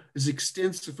Bulawayo is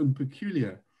extensive and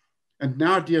peculiar. And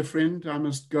now, dear friend, I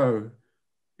must go.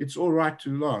 It's all right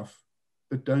to laugh,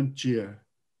 but don't jeer.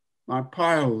 My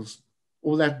piles,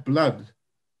 all that blood,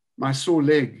 my sore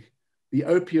leg, the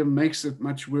opium makes it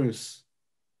much worse.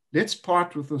 Let's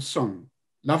part with a song.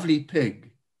 Lovely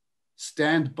Peg,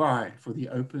 stand by for the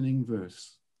opening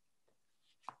verse.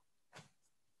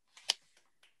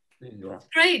 There you are.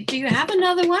 Great. Do you have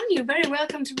another one? You're very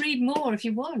welcome to read more if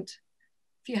you want.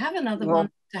 If you have another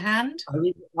one to hand.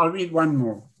 I'll read one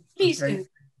more. Please Okay. do.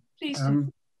 Please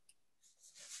do.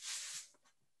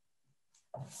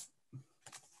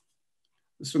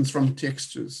 This one's from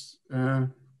Textures. Where's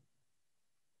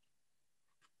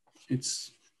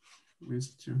it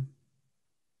here?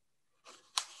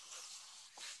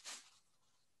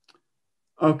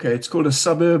 Okay, it's called A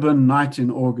Suburban Night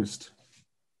in August.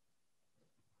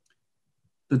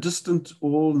 The distant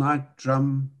all-night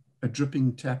drum, a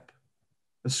dripping tap,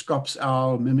 a scops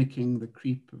owl mimicking the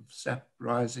creep of sap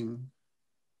rising,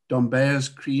 Dombea's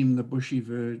cream the bushy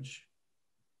verge,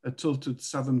 a tilted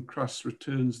Southern Cross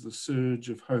returns the surge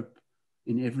of hope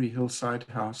in every hillside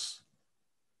house.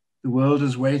 The world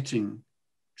is waiting,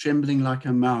 trembling like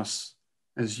a mouse,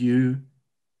 as you,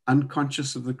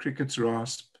 unconscious of the cricket's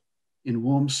rasp, in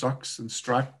warm socks and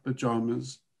striped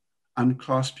pajamas,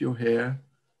 unclasp your hair,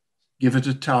 give it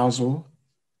a tousle,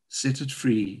 set it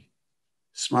free,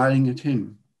 smiling at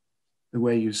him the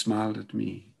way you smiled at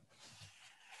me.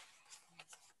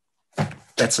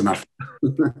 That's enough.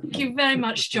 Thank you very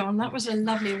much, John. That was a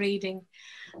lovely reading.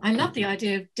 I love the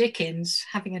idea of Dickens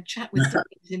having a chat with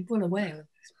Dickens in Bulawayo.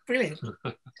 It's brilliant.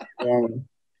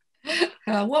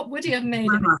 What would you have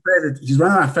made of it? He's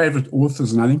one of my favorite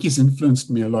authors, and I think he's influenced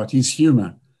me a lot. His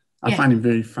humor, I find him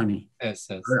very funny. Yes,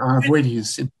 yes. I avoid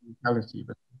his sentimentality,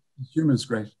 but his humor is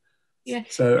great. Yeah.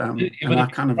 So, and I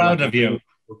kind of proud like of you.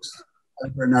 Books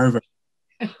over and over.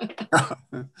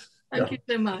 Thank you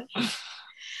so much.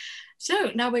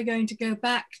 So now we're going to go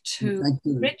back to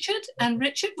Richard. And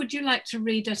Richard, would you like to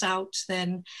read us out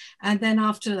then? And then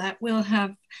after that, we'll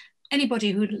have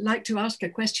anybody who'd like to ask a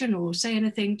question or say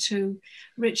anything to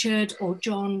Richard or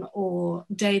John or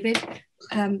David,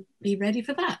 be ready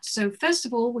for that. So first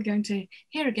of all, we're going to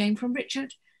hear again from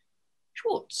Richard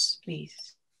Schwartz, please.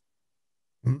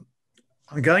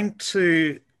 I'm going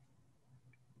to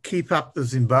keep up the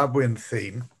Zimbabwean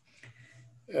theme.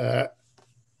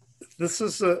 This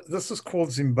is called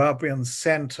Zimbabwean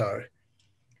Santo,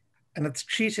 and it's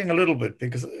cheating a little bit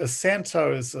because a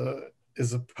Santo is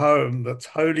a poem that's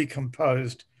wholly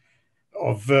composed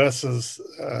of verses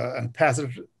and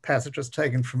passages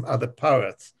taken from other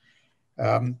poets.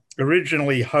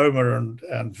 Originally Homer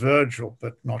and Virgil,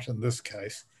 but not in this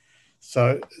case.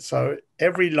 So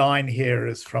every line here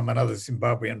is from another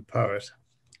Zimbabwean poet.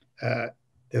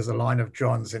 There's a line of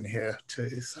John's in here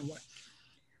too somewhere.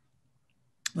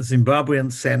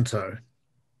 Zimbabwean Cento.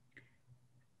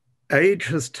 Age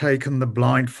has taken the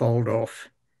blindfold off,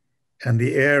 and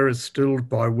the air is stilled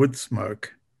by wood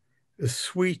smoke, a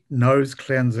sweet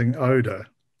nose-cleansing odor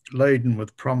laden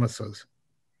with promises.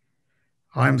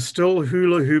 I am still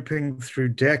hula hooping through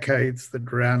decades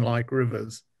that ran like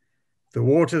rivers. The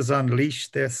waters unleash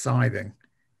their scything.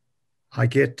 I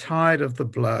get tired of the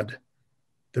blood.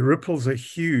 The ripples are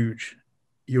huge.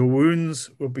 Your wounds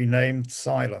will be named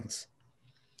silence.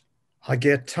 I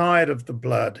get tired of the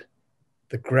blood,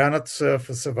 the granite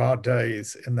surface of our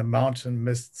days in the mountain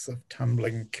mists of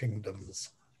tumbling kingdoms.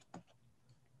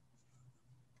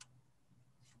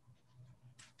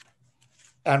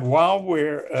 And while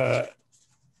we're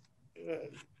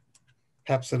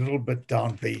perhaps a little bit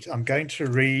downbeat, I'm going to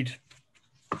read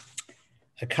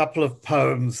a couple of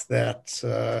poems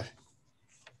that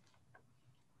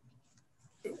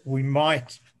we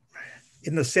might,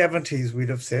 in the 70s, we'd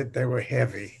have said they were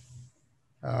heavy.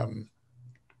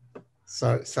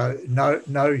 So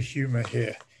no humor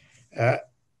here.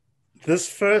 This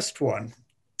first one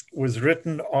was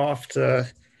written after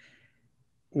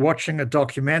watching a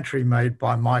documentary made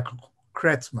by Michael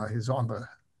Kretzmer, who's on the,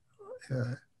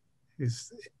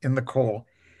 who's in the call,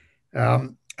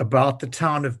 about the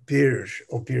town of Birj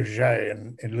or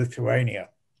Birže in Lithuania.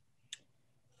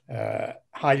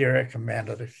 Highly recommend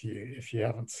it if you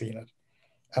haven't seen it.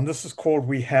 And this is called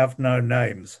We Have No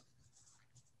Names.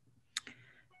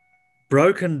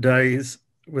 Broken days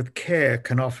with care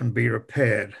can often be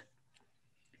repaired.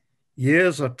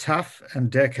 Years are tough and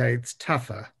decades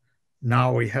tougher.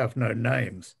 Now we have no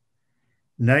names.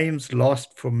 Names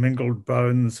lost for mingled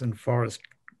bones and forest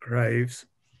graves,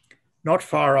 not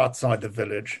far outside the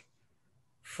village.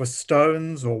 For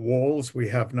stones or walls, we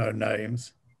have no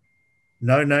names.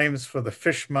 No names for the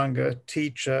fishmonger,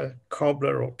 teacher,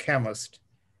 cobbler, or chemist.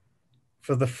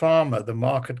 For the farmer, the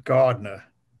market gardener.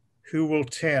 Who will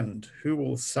tend? Who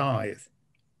will scythe?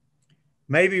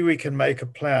 Maybe we can make a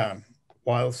plan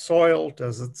while soil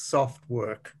does its soft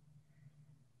work.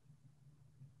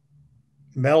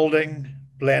 Melding,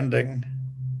 blending,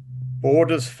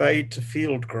 borders fade to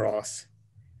field grass,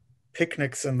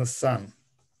 picnics in the sun,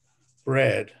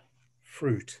 bread,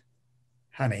 fruit,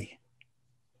 honey.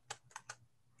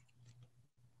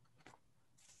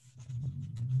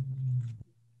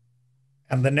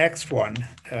 And the next one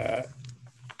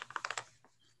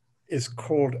is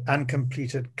called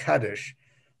Uncompleted Kaddish.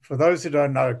 For those who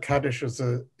don't know, Kaddish is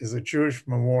a Jewish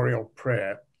memorial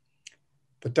prayer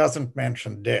that doesn't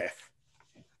mention death.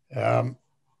 And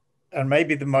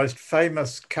maybe the most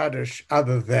famous Kaddish,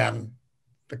 other than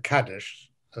the Kaddish,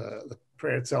 the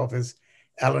prayer itself, is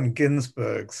Allen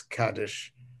Ginsberg's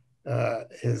Kaddish,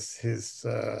 his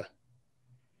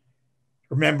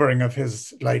remembering of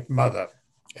his late mother.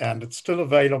 And it's still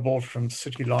available from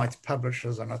City Lights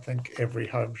Publishers, and I think every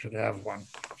home should have one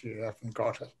if you haven't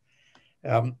got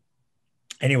it.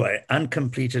 Anyway,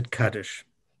 Uncompleted Kaddish.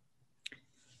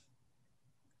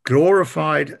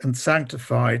 Glorified and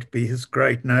sanctified be his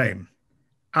great name.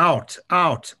 Out,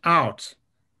 out, out,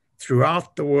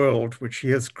 throughout the world which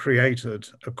he has created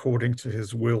according to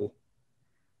his will.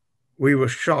 We were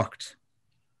shocked.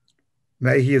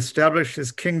 May he establish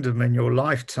his kingdom in your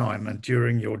lifetime and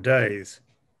during your days.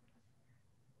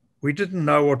 We didn't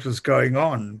know what was going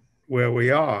on where we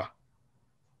are.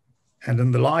 And in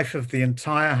the life of the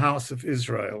entire house of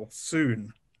Israel,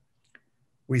 soon,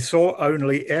 we saw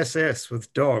only SS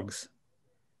with dogs,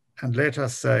 and let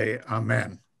us say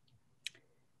Amen.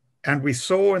 And we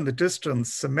saw in the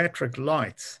distance symmetric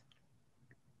lights.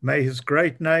 May his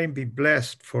great name be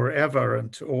blessed forever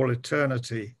and to all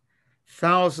eternity.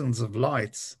 Thousands of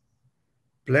lights,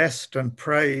 blessed and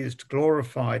praised,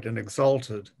 glorified and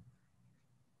exalted.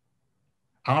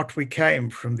 Out we came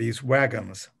from these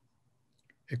wagons,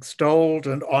 extolled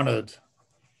and honored,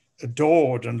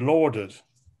 adored and lauded,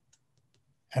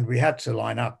 and we had to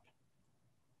line up.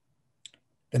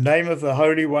 The name of the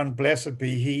Holy One, blessed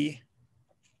be he,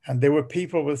 and there were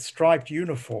people with striped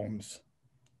uniforms,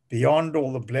 beyond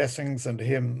all the blessings and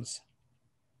hymns.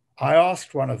 I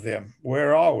asked one of them,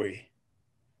 where are we?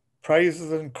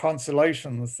 Praises and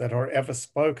consolations that are ever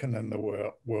spoken in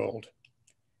the world.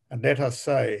 And let us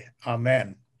say,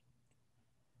 Amen.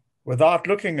 Without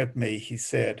looking at me, he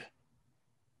said,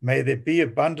 may there be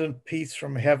abundant peace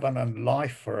from heaven and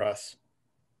life for us,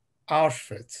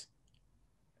 Auschwitz,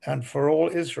 and for all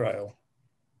Israel.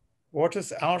 What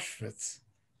is Auschwitz?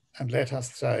 And let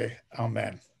us say,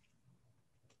 Amen.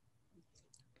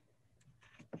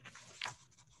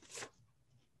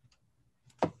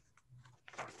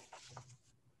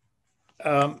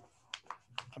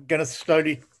 I'm going to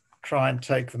slowly try and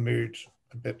take the mood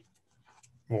a bit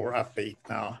more upbeat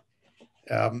now.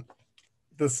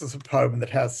 This is a poem that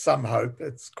has some hope.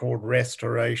 It's called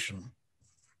Restoration.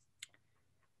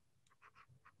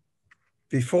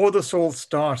 Before this all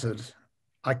started,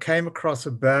 I came across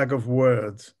a bag of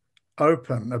words,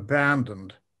 open,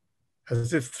 abandoned,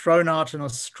 as if thrown out in a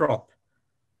strop,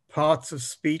 parts of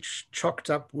speech chocked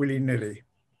up willy-nilly,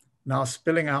 now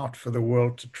spilling out for the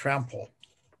world to trample.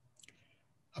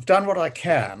 I've done what I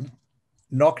can,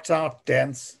 knocked out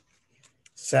dents,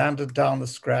 sanded down the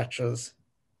scratches,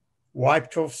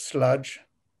 wiped off sludge,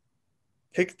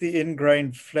 picked the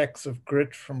ingrained flecks of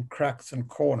grit from cracks and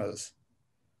corners,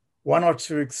 one or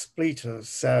two expletives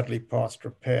sadly past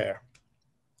repair.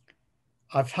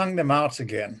 I've hung them out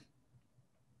again.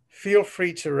 Feel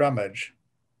free to rummage.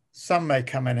 Some may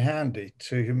come in handy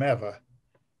to whomever.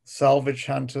 Salvage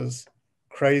hunters,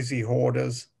 crazy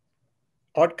hoarders,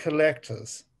 odd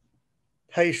collectors,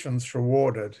 patience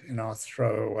rewarded in our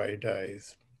throwaway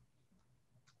days.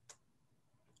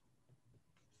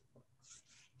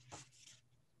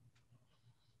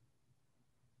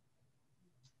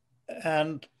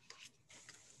 And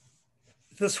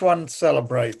this one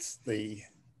celebrates the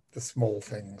small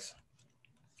things,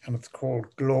 and it's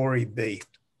called Glory Be.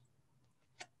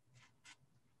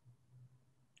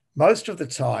 Most of the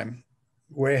time,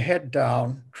 we're head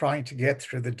down trying to get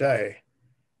through the day,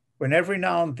 when every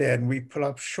now and then we pull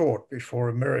up short before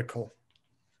a miracle.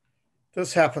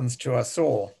 This happens to us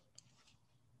all.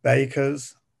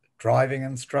 Bakers, driving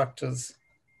instructors,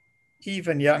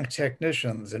 even young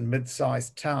technicians in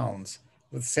mid-sized towns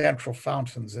with central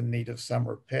fountains in need of some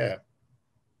repair.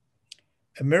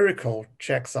 A miracle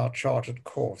checks our charted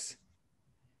course.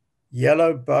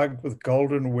 Yellow bug with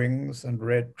golden wings and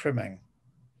red trimming.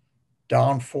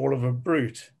 Downfall of a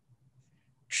brute.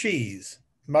 Cheese,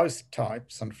 most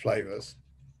types and flavors.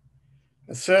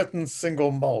 A certain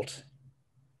single malt.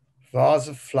 Vase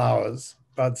of flowers,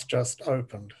 buds just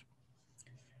opened.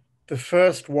 The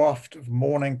first waft of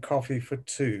morning coffee for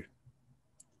two.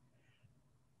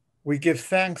 We give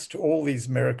thanks to all these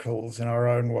miracles in our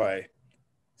own way.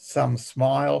 Some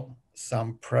smile,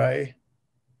 some pray.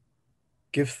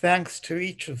 Give thanks to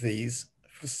each of these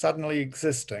for suddenly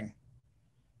existing,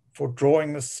 for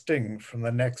drawing the sting from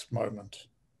the next moment.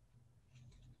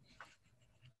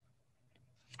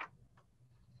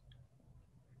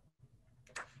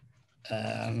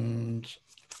 And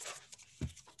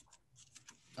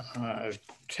I've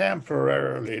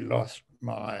temporarily lost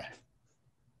my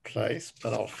place,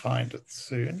 but I'll find it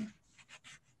soon.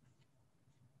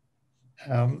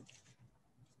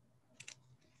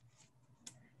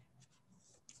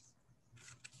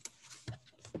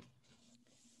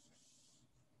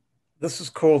 This is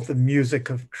called The Music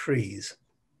of Trees.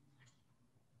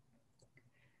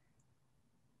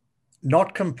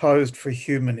 Not composed for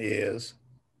human ears,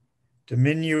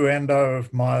 diminuendo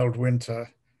of mild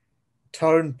winter,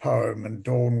 tone poem and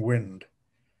dawn wind,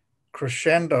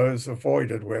 crescendos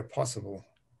avoided where possible,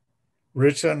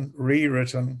 written,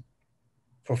 rewritten,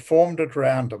 performed at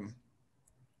random,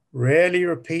 rarely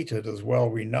repeated as well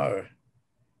we know.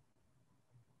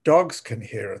 Dogs can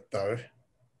hear it though.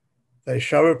 They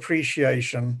show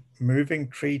appreciation, moving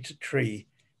tree to tree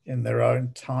in their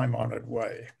own time-honored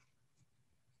way.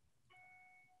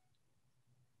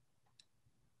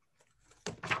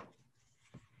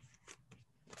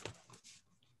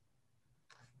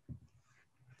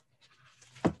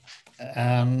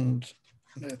 And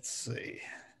let's see.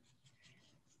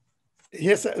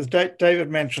 Here's, as David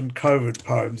mentioned, COVID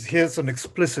poems. Here's an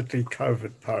explicitly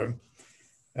COVID poem.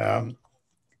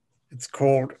 It's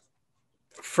called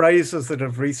Phrases That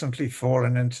Have Recently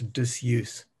Fallen into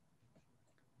Disuse.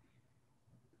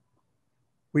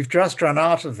 We've just run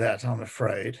out of that, I'm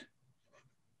afraid.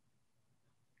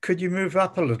 Could you move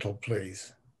up a little,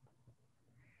 please?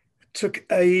 It took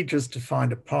ages to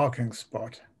find a parking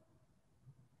spot.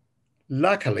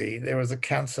 Luckily, there was a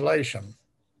cancellation.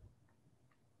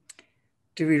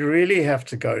 Do we really have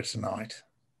to go tonight?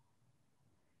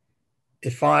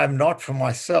 If I am not for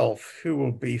myself, who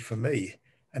will be for me?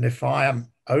 And if I am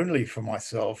only for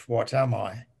myself, what am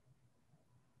I?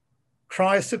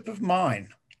 Try a sip of mine.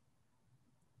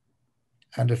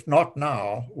 And if not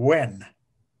now, when?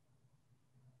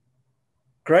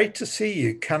 Great to see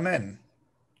you, come in.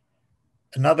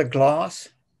 Another glass?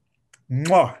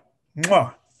 Mwah,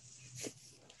 mwah.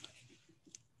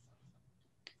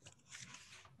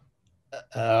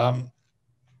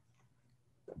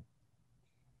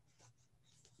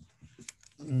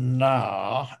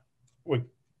 Now we're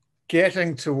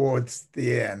getting towards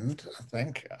the end, I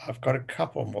think. I've got a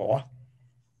couple more.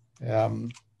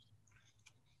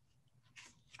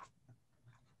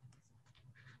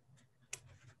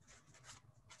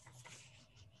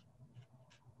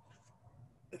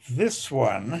 this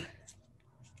one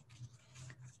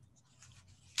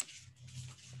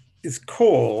is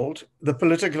called The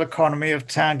Political Economy of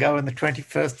Tango in the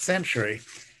 21st Century.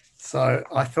 So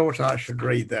I thought I should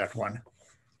read that one.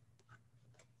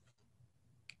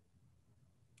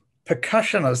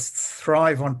 Percussionists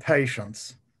thrive on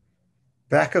patience.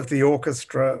 Back of the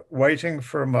orchestra, waiting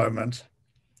for a moment.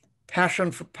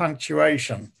 Passion for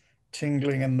punctuation,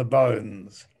 tingling in the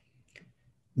bones.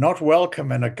 Not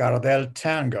welcome in a Gardel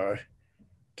tango,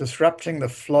 disrupting the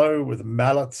flow with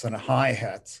mallets and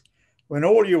hi-hats, when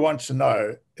all you want to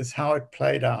know is how it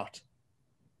played out.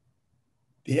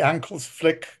 The ankles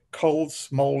flick, cold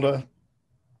smolder,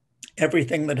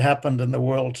 everything that happened in the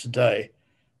world today,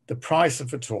 the price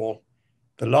of it all,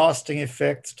 the lasting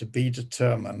effects to be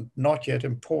determined, not yet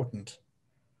important,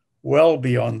 well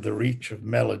beyond the reach of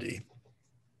melody.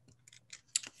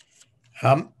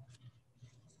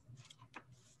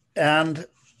 And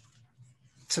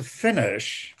to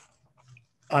finish,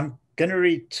 I'm going to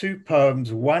read two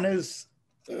poems. One is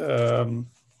a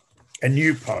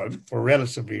new poem, or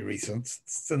relatively recent,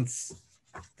 since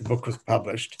the book was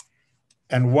published.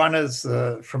 And one is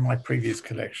from my previous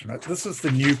collection. This is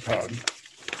the new poem,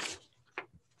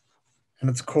 and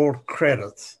it's called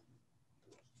Credits.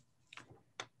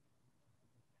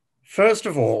 First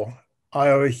of all, I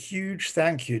owe a huge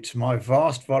thank you to my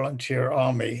vast volunteer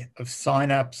army of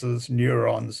synapses,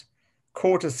 neurons,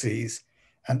 cortices,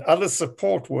 and other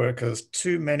support workers,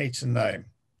 too many to name,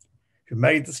 who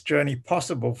made this journey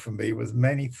possible for me with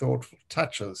many thoughtful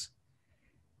touches.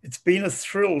 It's been a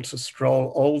thrill to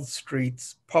stroll old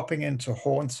streets, popping into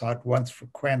haunts I'd once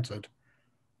frequented,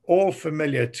 all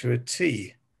familiar to a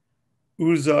T.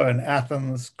 Ouzo in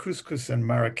Athens, couscous in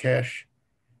Marrakesh,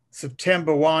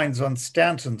 September wines on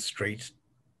Stanton Street,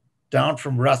 down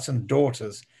from Russ and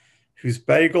Daughters, whose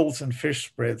bagels and fish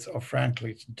spreads are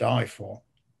frankly to die for.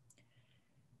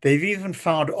 They've even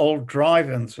found old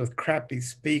drive-ins with crappy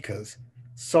speakers,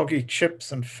 soggy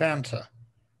chips and Fanta,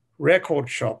 record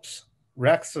shops,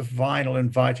 racks of vinyl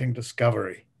inviting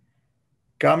discovery,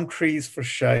 gum trees for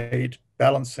shade,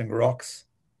 balancing rocks.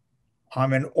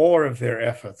 I'm in awe of their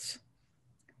efforts.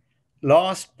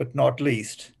 Last but not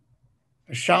least,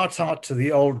 a shout out to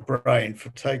the old brain for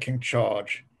taking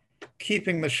charge,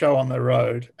 keeping the show on the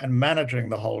road and managing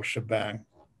the whole shebang.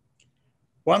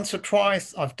 Once or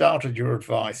twice, I've doubted your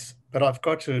advice, but I've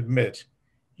got to admit,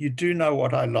 you do know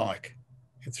what I like.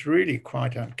 It's really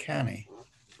quite uncanny.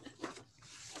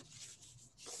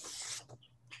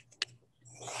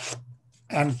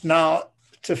 And now,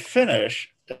 to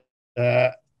finish,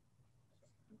 this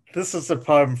is a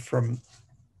poem from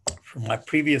my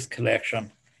previous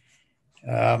collection.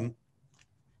 A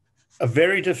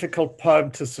very difficult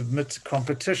poem to submit to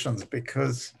competitions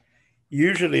because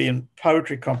usually in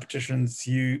poetry competitions,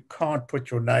 you can't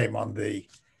put your name on the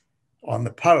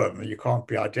poem. You can't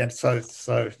be identified.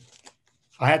 So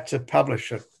I had to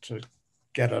publish it to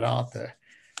get it out there.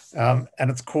 And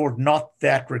it's called Not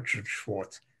That Richard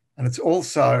Schwartz. And it's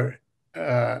also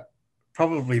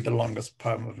probably the longest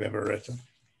poem I've ever written.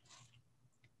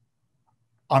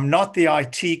 I'm not the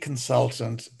IT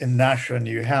consultant in Nashua,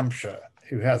 New Hampshire,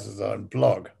 who has his own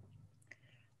blog.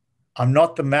 I'm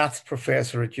not the maths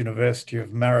professor at University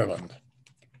of Maryland.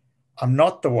 I'm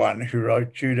not the one who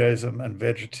wrote Judaism and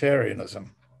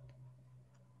Vegetarianism.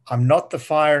 I'm not the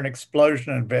fire and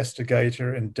explosion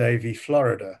investigator in Davie,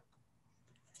 Florida.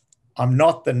 I'm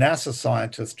not the NASA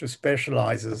scientist who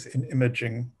specializes in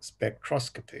imaging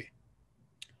spectroscopy.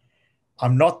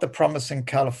 I'm not the promising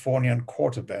Californian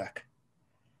quarterback.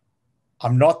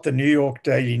 I'm not the New York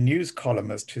Daily News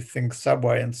columnist who thinks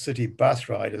subway and city bus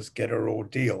riders get a raw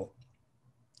deal.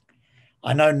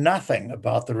 I know nothing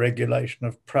about the regulation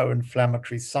of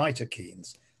pro-inflammatory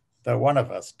cytokines, though one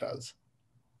of us does.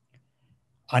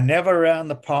 I never ran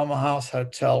the Palmer House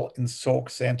Hotel in Sauk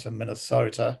Center,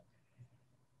 Minnesota.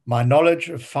 My knowledge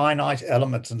of finite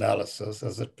element analysis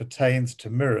as it pertains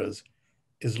to mirrors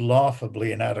is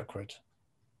laughably inadequate.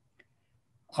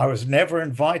 I was never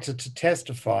invited to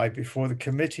testify before the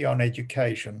Committee on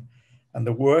Education and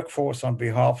the Workforce on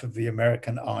behalf of the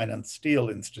American Iron and Steel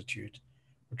Institute,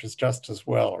 which is just as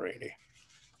well, really.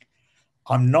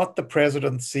 I'm not the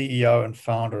president, CEO, and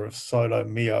founder of Solo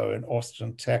Mio in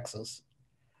Austin, Texas.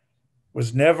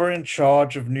 Was never in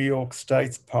charge of New York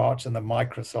State's part in the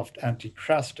Microsoft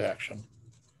antitrust action.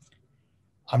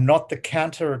 I'm not the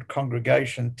cantor at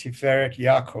Congregation Tiferet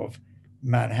Yaakov,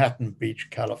 Manhattan Beach,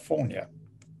 California.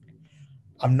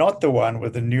 I'm not the one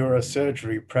with a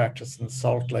neurosurgery practice in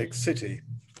Salt Lake City.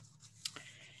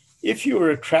 If you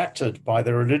were attracted by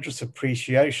the religious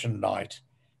appreciation night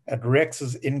at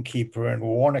Rex's Innkeeper in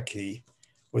Warnocky,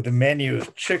 with a menu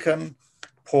of chicken,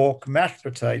 pork, mashed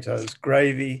potatoes,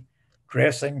 gravy,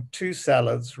 dressing, 2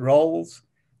 salads, rolls,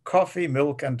 coffee,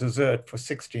 milk, and dessert for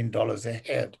 $16 a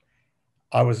head.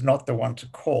 I was not the one to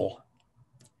call.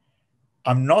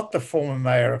 I'm not the former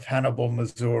mayor of Hannibal,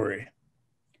 Missouri.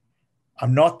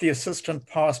 I'm not the assistant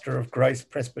pastor of Grace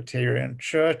Presbyterian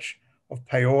Church of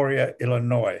Peoria,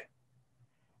 Illinois.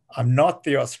 I'm not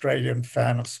the Australian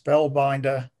fan of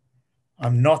Spellbinder.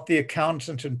 I'm not the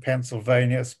accountant in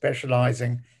Pennsylvania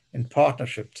specializing in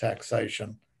partnership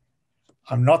taxation.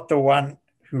 I'm not the one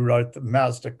who wrote the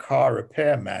Mazda car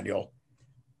repair manual.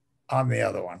 I'm the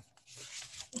other one.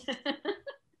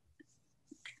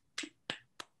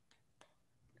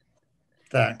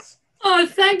 Thanks. Oh,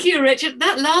 thank you, Richard.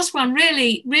 That last one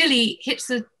really, really hits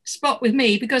the spot with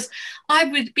me, because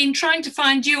I've been trying to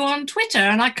find you on Twitter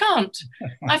and I can't.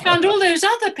 I found all those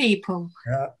other people.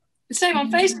 Yeah. The same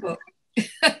on Facebook.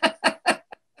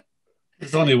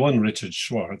 There's only one Richard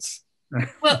Schwartz.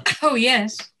 Well, oh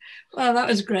yes. Well, that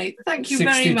was great. Thank you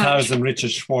very much. 60,000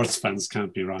 Richard Schwartz fans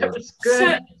can't be wrong. That was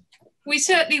good. We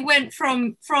certainly went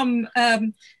from a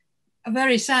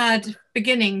very sad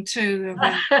beginning to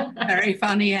a very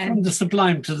funny end. From the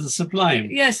sublime to the sublime.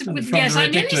 Yes, and yes, I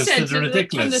nearly ridiculous said to the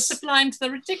ridiculous. from the sublime to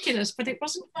the ridiculous, but it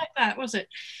wasn't like that, was it?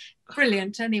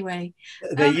 Brilliant, anyway.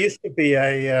 There used to be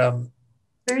a,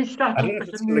 Very I don't know if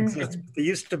it still exists, but there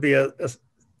used to be I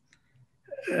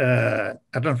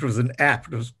don't know if it was an app,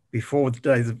 it was before the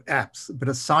days of apps, but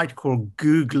a site called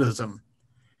Googlism.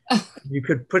 You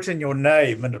could put in your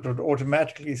name and it would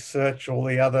automatically search all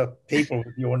the other people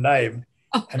with your name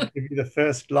and give you the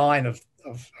first line of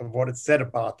what it said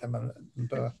about them.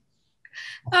 And a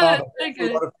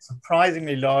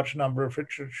surprisingly large number of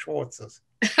Richard Schwartzes.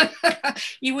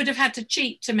 You would have had to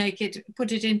cheat to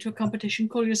put it into a competition,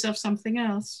 call yourself something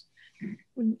else,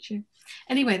 wouldn't you?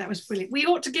 Anyway, that was brilliant. We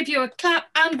ought to give you a clap,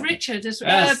 and Richard as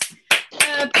well. Yes.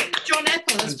 John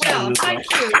Eppel as well. Thank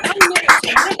you.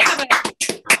 Let's have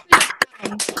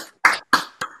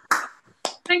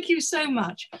Thank you so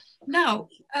much. Now,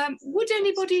 would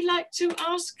anybody like to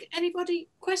ask anybody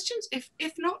questions?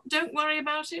 If not, don't worry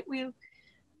about it.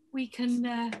 We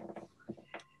can.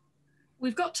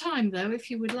 We've got time though. If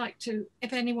you would like to,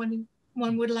 if anyone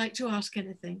would like to ask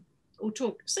anything or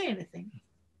say anything.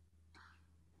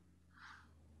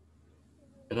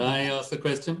 Can I ask the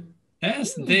question?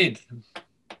 Yes, indeed.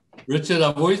 Richard,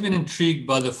 I've always been intrigued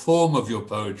by the form of your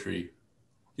poetry.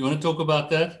 You want to talk about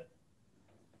that?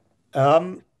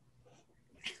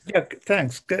 Yeah,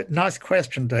 thanks. Good. Nice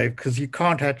question, Dave, because you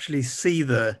can't actually see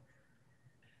the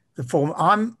form.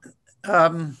 I'm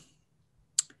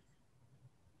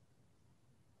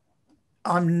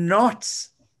not,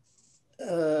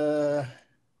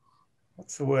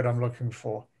 what's the word I'm looking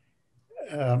for?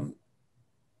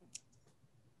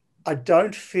 I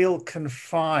don't feel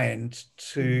confined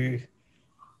to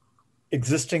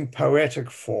existing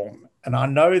poetic form. And I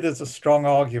know there's a strong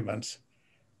argument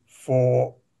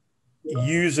for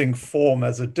using form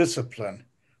as a discipline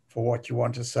for what you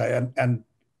want to say. And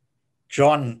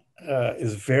John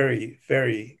is very,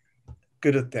 very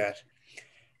good at that.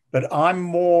 But I'm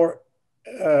more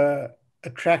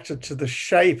attracted to the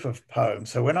shape of poems.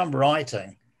 So when I'm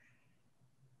writing,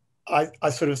 I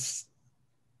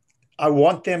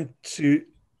want them to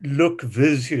look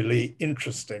visually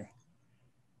interesting.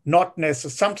 Not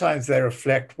necessarily, sometimes they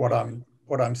reflect what I'm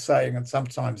saying and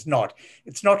sometimes not.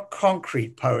 It's not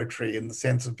concrete poetry in the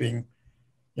sense of being,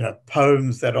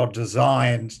 poems that are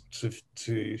designed to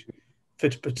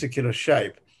fit a particular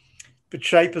shape. But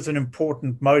shape is an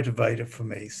important motivator for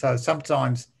me. So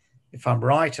sometimes if I'm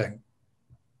writing,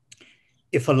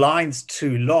 if a line's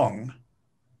too long,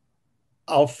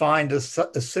 I'll find a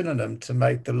synonym to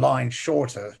make the line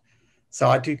shorter. So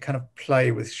I do kind of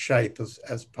play with shape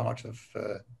as part of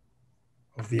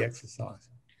the exercise.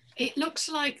 It looks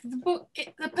like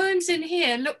the poems in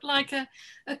here look like a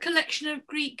collection of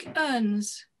Greek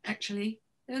urns, actually.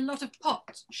 There are a lot of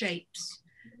pot shapes.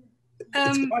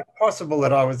 It's quite possible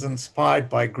that I was inspired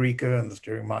by Greek urns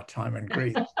during my time in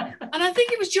Greece. And I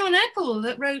think it was John Eppel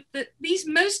that wrote these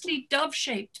mostly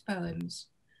dove-shaped poems,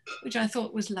 which I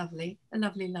thought was lovely, a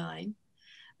lovely line.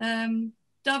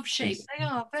 Dove-shaped, they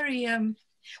are very,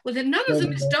 well, none of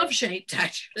them is dove-shaped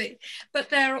actually, but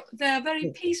they're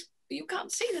very peaceful. You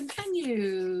can't see them, can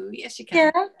you? Yes, you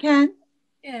can. Yeah, I can.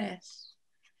 Yes.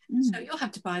 So you'll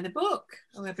have to buy the book,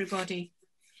 everybody.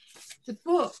 The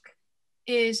book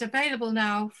is available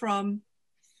now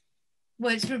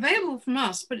it's available from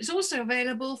us, but it's also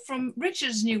available from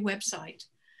Richard's new website.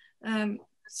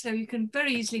 So you can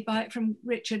very easily buy it from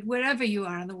Richard wherever you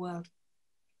are in the world.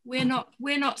 we're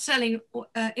not selling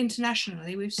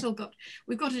internationally. We've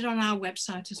got it on our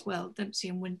website as well,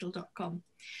 dempseyandwindle.com.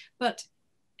 But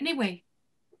anyway,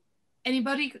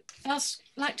 anybody else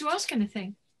like to ask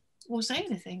anything or say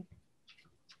anything?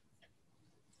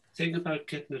 The thing about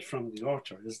getting it from the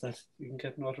author is that you can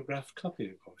get an autographed copy,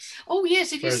 of course. Oh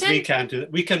yes, if you send. We can't do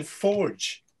that. We can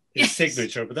forge his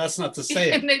signature, but that's not the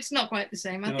same. It's not quite the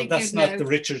same. I think that's not the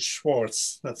Richard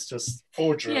Schwartz. That's just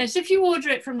forgery. Yes, if you order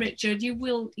it from Richard, you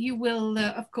will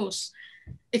of course,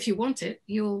 if you want it,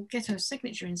 you'll get a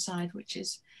signature inside, which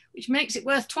makes it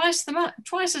worth twice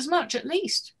as much at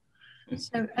least.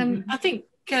 So I think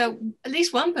at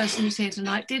least one person who's here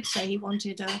tonight did say he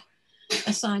wanted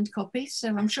a signed copy, so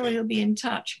I'm sure he'll be in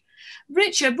touch.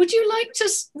 Richard, would you like to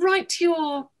write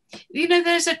your,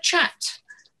 there's a chat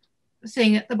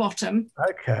thing at the bottom.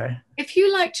 Okay. If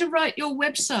you like to write your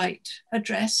website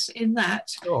address in that,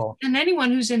 sure. And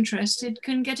anyone who's interested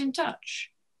can get in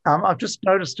touch. I've just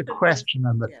noticed a question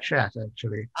in the chat,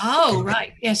 actually. Oh,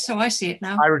 right. Yes, so I see it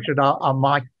now. Hi, Richard. Our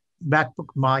MacBook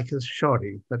mic is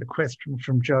shoddy, but a question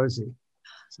from Josie.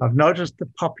 So I've noticed the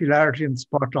popularity and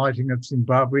spotlighting of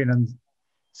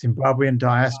Zimbabwean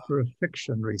diaspora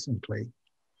fiction recently.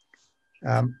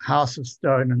 House of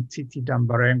Stone and Titi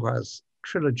Dambarengwa's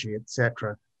trilogy,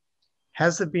 etc.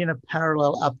 Has there been a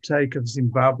parallel uptake of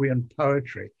Zimbabwean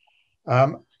poetry?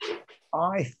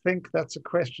 I think that's a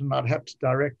question I'd have to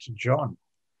direct to John.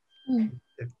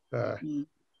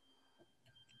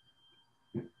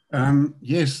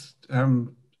 Yes,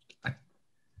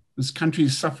 this country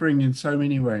is suffering in so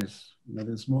many ways.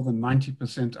 There's more than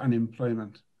 90%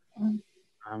 unemployment.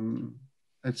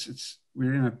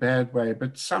 We're in a bad way,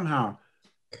 but somehow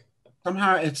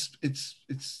it's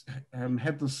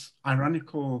had this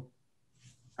ironical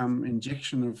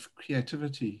injection of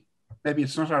creativity. Maybe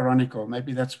it's not ironical.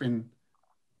 Maybe that's when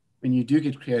you do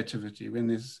get creativity, when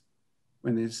there's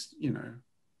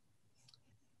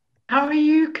How are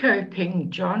you coping,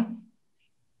 John?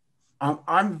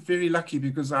 I'm very lucky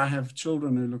because I have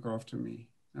children who look after me.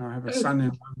 I have a son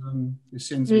in London who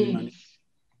sends me money.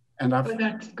 And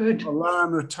that's good. Although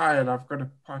I'm retired, I've got a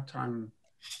part-time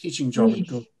teaching job at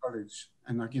Girls College,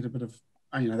 and I get a bit of,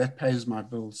 that pays my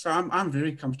bills. So I'm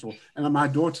very comfortable. And my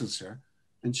daughter's here,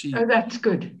 and she. Oh, that's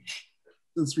good.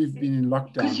 Since we've been in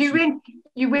lockdown. Because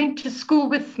you went to school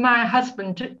with my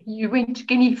husband. You went to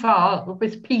Guinea Fowl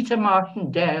with Peter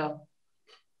Martindale.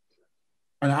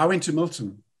 And I went to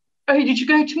Milton. Oh, did you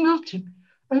go to Milton?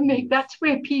 Oh, Meg, that's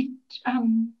where Pete.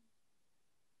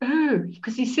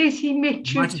 Because he says he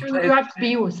met you through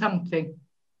rugby or something.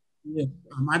 Yeah,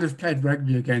 I might have played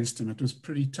rugby against him. It was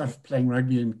pretty tough playing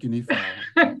rugby in Guinea Fowl.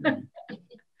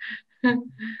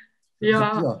 Yeah.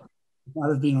 It might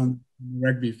have been on the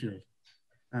rugby field.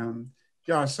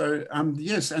 Yes, and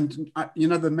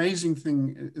the amazing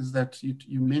thing is that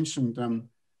you mentioned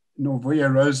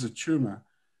Novoya Rosa Chuma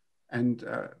and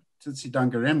Tsitsi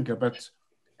Dangaremga, but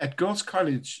at Girls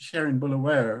College here in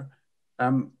Bulawayo,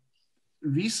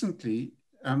 recently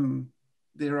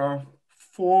there are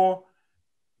 4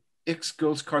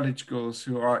 ex-Girls College girls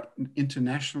who are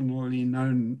internationally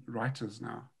known writers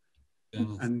now,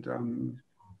 and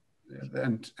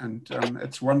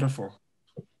it's wonderful.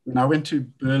 When I went to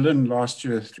Berlin last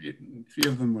year, three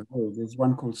of them were there. There's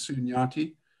one called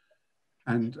Sunyati,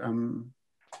 and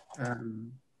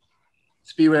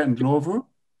Spiwe and Lovu,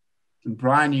 and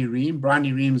Bryony Ream.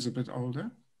 Bryony Ream is a bit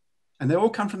older. And they all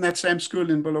come from that same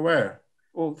school in Bulawayo,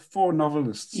 all 4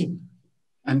 novelists.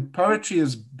 And poetry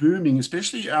is booming,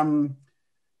 especially open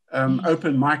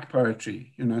mic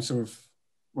poetry, sort of,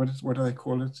 what do they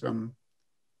call it?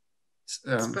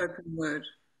 Spoken word.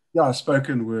 Yeah,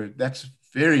 spoken word. That's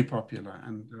very popular,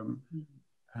 and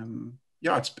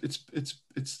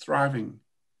it's thriving.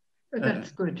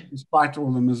 That's good, despite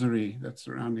all the misery that's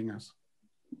surrounding us.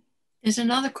 There's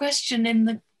another question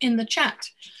in the chat.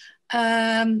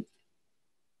 Hi,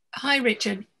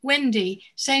 Richard. Wendy,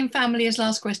 same family as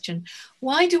last question.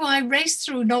 Why do I race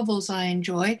through novels I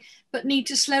enjoy, but need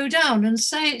to slow down and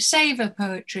savor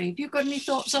poetry? Have you got any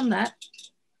thoughts on that?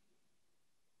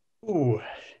 Ooh.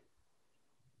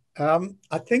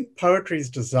 I think poetry is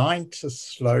designed to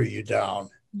slow you down.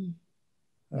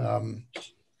 You're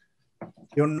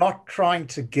not trying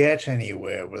to get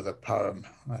anywhere with a poem,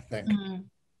 I think.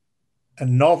 A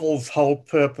novel's whole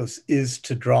purpose is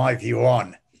to drive you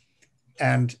on.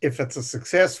 And if it's a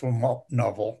successful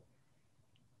novel,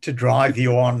 to drive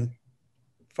you on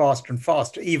faster and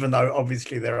faster, even though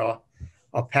obviously there are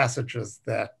passages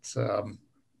that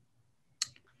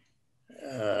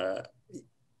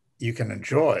you can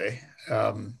enjoy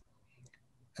and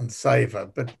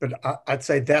savor. But I'd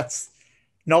say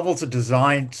novels are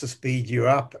designed to speed you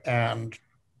up and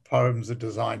poems are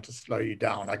designed to slow you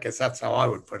down. I guess that's how I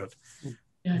would put it.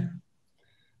 Yeah.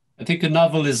 I think a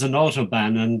novel is an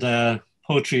autobahn and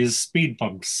poetry is speed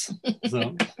bumps.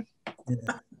 So.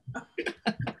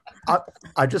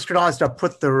 I just realized I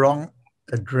put the wrong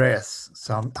address,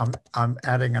 so I'm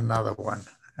adding another one.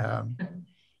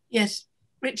 Yes,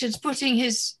 Richard's putting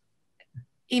his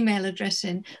email address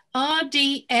in.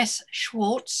 RDS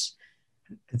Schwartz.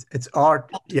 It's art.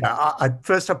 Yeah,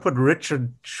 first I put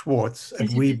Richard Schwartz at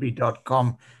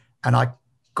weebly.com, and I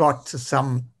got to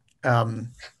some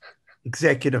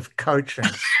executive coaching.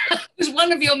 It was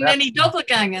one of your many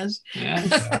doppelgangers.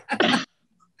 Yeah.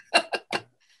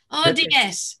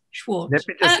 RDS Schwartz.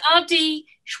 RD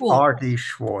Schwartz. RD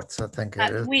Schwartz, I think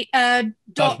it is.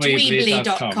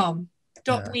 Weebly.com.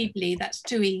 Weebly, that's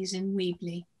 2 E's in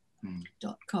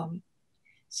Weebly.com.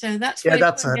 So that's where you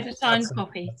can get a signed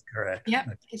copy. That's correct.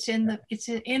 Yep, it's in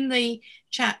the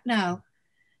chat now.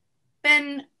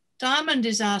 Ben Diamond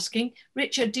is asking,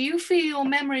 Richard, do you feel your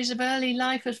memories of early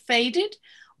life have faded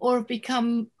or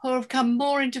have come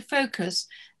more into focus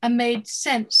and made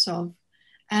sense of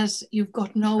as you've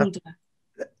gotten older?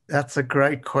 That's a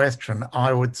great question.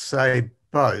 I would say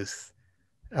both.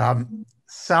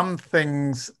 Some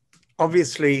things,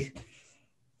 obviously,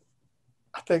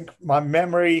 I think my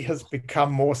memory has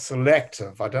become more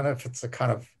selective. I don't know if it's a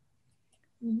kind of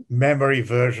memory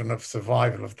version of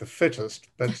survival of the fittest,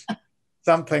 but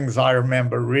some things I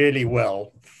remember really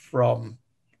well from,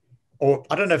 or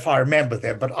I don't know if I remember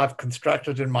them, but I've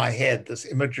constructed in my head this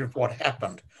image of what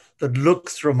happened that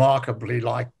looks remarkably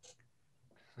like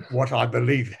what I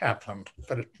believe happened,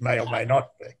 but it may or may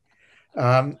not be.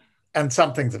 And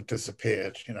some things have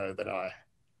disappeared,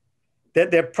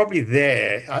 they're probably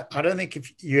there. I don't think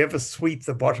if you ever sweep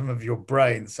the bottom of your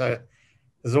brain, so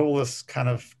there's all this kind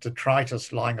of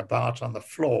detritus lying about on the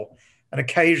floor, and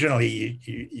occasionally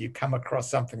you come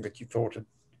across something that you thought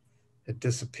had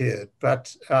disappeared.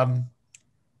 But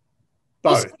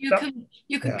both.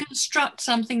 You can construct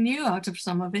something new out of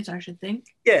some of it, I should think.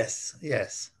 Yes,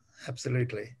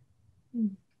 absolutely.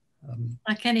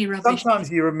 Like any rubbish.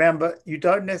 Sometimes you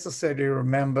don't necessarily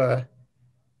remember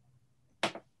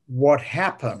what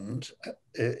happened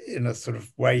in a sort of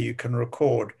way you can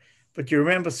record, but you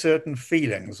remember certain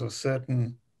feelings or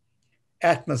certain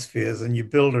atmospheres, and you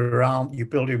build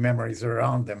your memories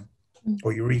around them,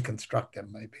 or you reconstruct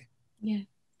them maybe. Yeah.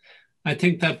 I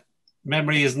think that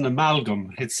memory is an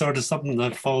amalgam. It's sort of something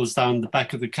that falls down the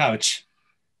back of the couch,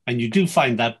 and you do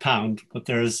find that pound, but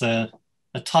there's a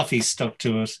toffee stuck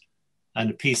to it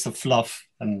and a piece of fluff,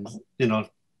 and I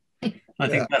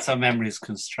think that's how memory is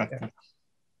constructed.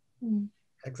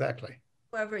 Exactly.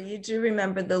 However, you do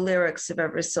remember the lyrics of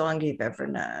every song you've ever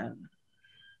known.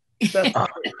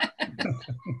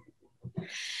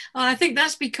 I think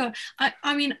that's because,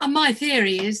 I mean, my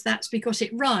theory is that's because it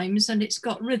rhymes and it's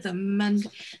got rhythm, and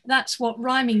that's what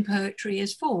rhyming poetry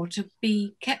is for, to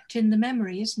be kept in the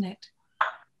memory, isn't it?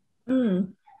 Do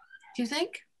you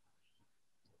think?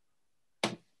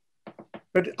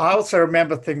 But I also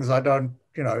remember things I don't,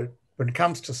 when it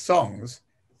comes to songs,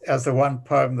 as the one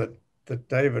poem that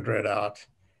David read out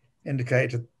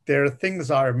indicated, there are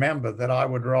things I remember that I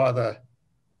would rather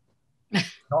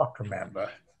not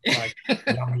remember. Like,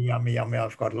 yummy, yummy, yummy,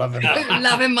 I've got love in my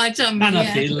love in my tummy. And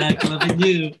I feel like loving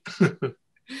you.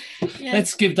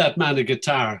 Let's give that man a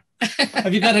guitar.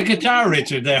 Have you got a guitar,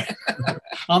 Richard, there?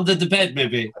 Under the bed,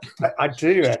 maybe? I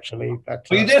do, actually. But,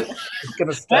 you do? It's going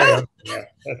to stay up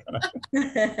there.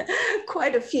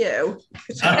 Quite a few.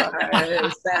 Guitar,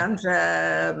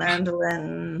 banjo,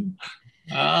 mandolin.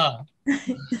 So,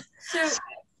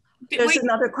 there's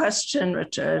another question,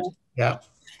 Richard. Yeah.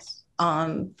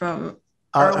 From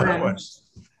Erwin.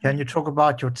 Can you talk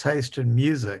about your taste in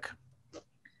music?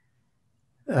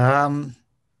 I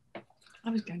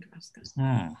was going to ask us.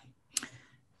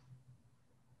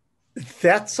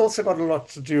 That's also got a lot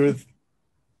to do with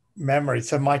memory.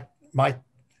 So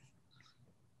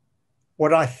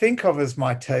what I think of as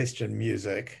my taste in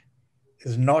music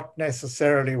is not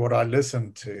necessarily what I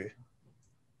listen to.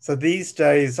 So these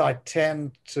days I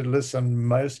tend to listen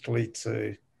mostly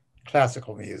to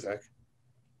classical music.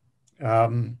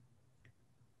 But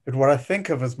what I think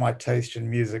of as my taste in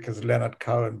music is Leonard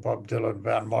Cohen, Bob Dylan,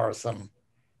 Van Morrison,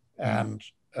 and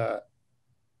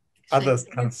other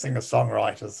kind of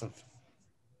singer-songwriters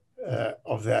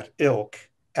of that ilk,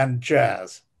 and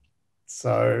jazz.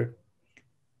 So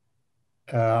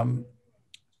I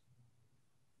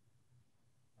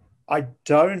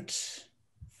don't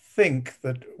think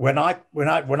that when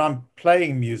I'm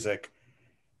playing music,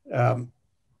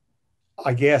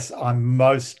 I guess I'm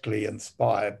mostly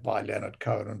inspired by Leonard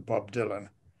Cohen and Bob Dylan.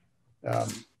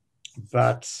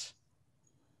 But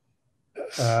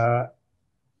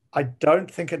I don't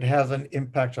think it has an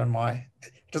impact on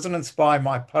it doesn't inspire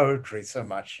my poetry so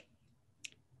much.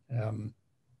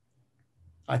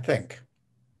 I think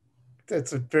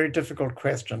it's a very difficult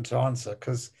question to answer,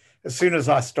 because as soon as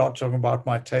I start talking about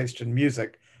my taste in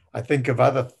music, I think of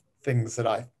other things that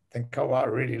I think, oh, I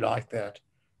really like that.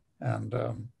 And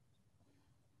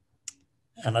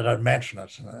I don't mention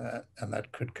it, and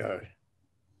that could go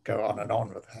on and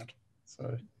on with that.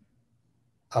 So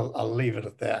I'll leave it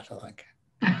at that, I think.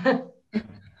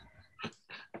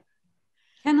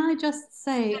 Can I just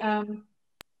say,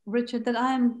 Richard, that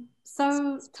I am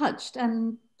so touched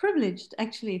and privileged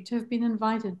actually to have been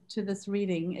invited to this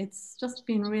reading. It's just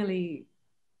been really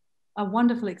a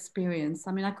wonderful experience.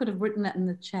 I mean, I could have written that in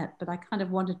the chat, but I kind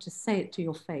of wanted to say it to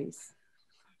your face.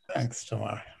 Thanks,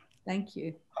 Tamara. Thank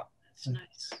you. It's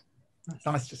nice. It's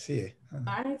nice to see you.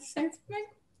 I say something.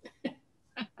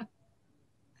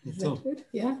 Is that good?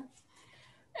 Yeah.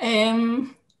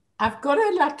 I've got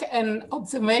an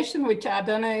observation, which I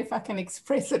don't know if I can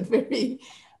express it very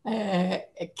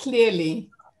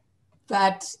clearly.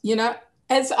 That, you know,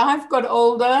 as I've got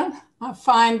older, I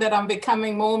find that I'm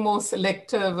becoming more and more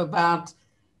selective about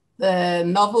the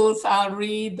novels I'll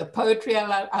read, the poetry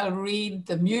I'll read,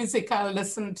 the music I'll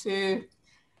listen to,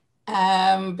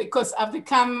 because I've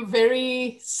become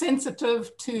very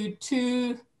sensitive to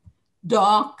too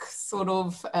dark sort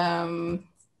of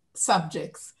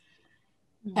subjects.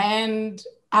 And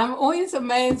I'm always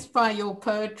amazed by your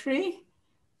poetry,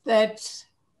 that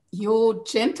your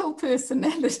gentle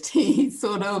personality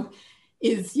sort of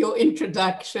is your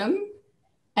introduction.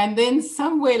 And then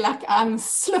somewhere like I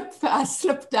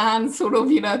slip down sort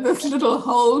of, you know, this little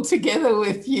hole together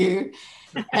with you.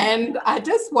 And I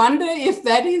just wonder if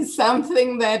that is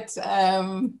something that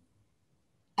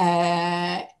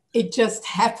it just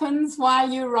happens while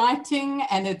you're writing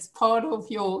and it's part of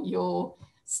your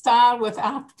style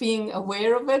without being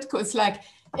aware of it. Because like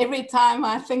every time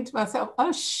I think to myself,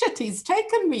 oh shit, he's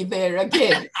taken me there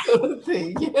again, sort of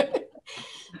thing.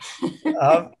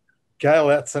 Gail,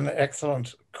 that's an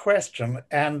excellent question.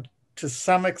 And to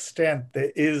some extent,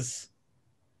 there is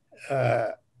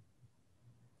a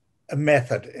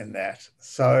method in that.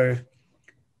 So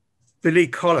Billy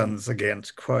Collins, again,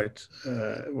 to quote,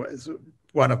 was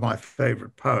one of my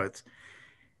favorite poets,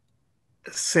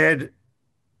 said,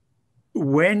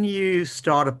 when you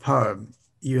start a poem,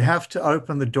 you have to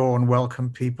open the door and welcome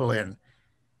people in,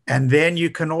 and then you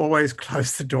can always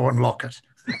close the door and lock it.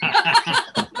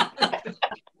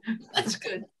 That's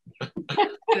good.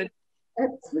 Good.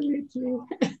 Absolutely.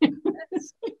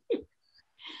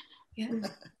 Yeah.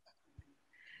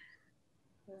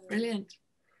 Brilliant.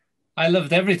 I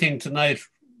loved everything tonight,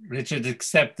 Richard,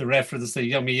 except the reference to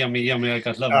yummy, yummy, yummy. I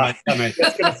got love my tummy.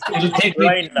 It'll take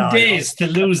me days to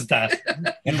lose that,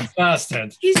 you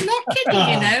bastard. He's not kidding,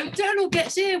 you know. Donald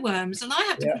gets earworms, and I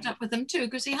have to put up with them too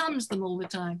because he hums them all the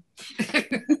time.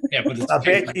 Yeah, but it's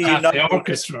like the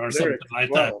orchestra or something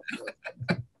like that.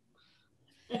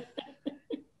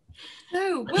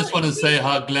 I just want to say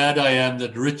how glad I am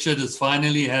that Richard has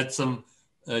finally had some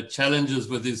challenges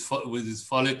with his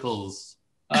follicles.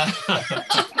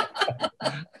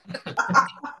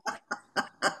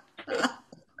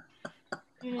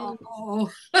 Oh.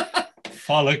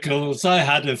 Follicles, I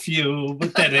had a few,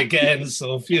 but then again,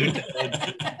 so few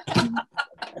dead.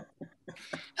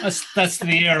 That's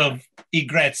the year of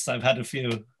egrets. I've had a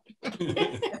few.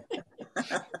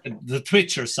 The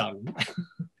Twitcher song.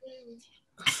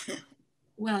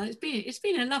 Well, it's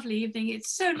been a lovely evening.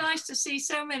 It's so nice to see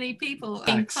so many people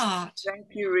in part. Thank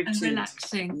you, Richard. And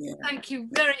relaxing. Yeah. Thank you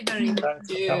very, very much.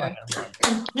 Yeah.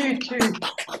 You too.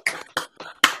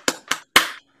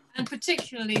 And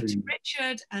particularly to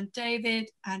Richard and David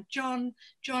and John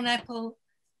Eppel.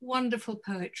 Wonderful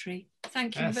poetry.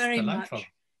 Thank you very much.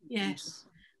 Yes.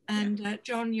 And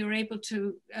John, you're able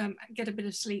to get a bit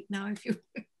of sleep now if you...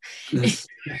 Yes.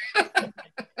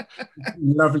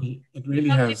 Lovely. It really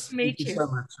Lovely has. to meet Thank you so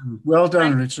much. And well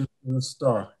done, Richard. You're a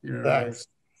star.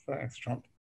 Thanks, John.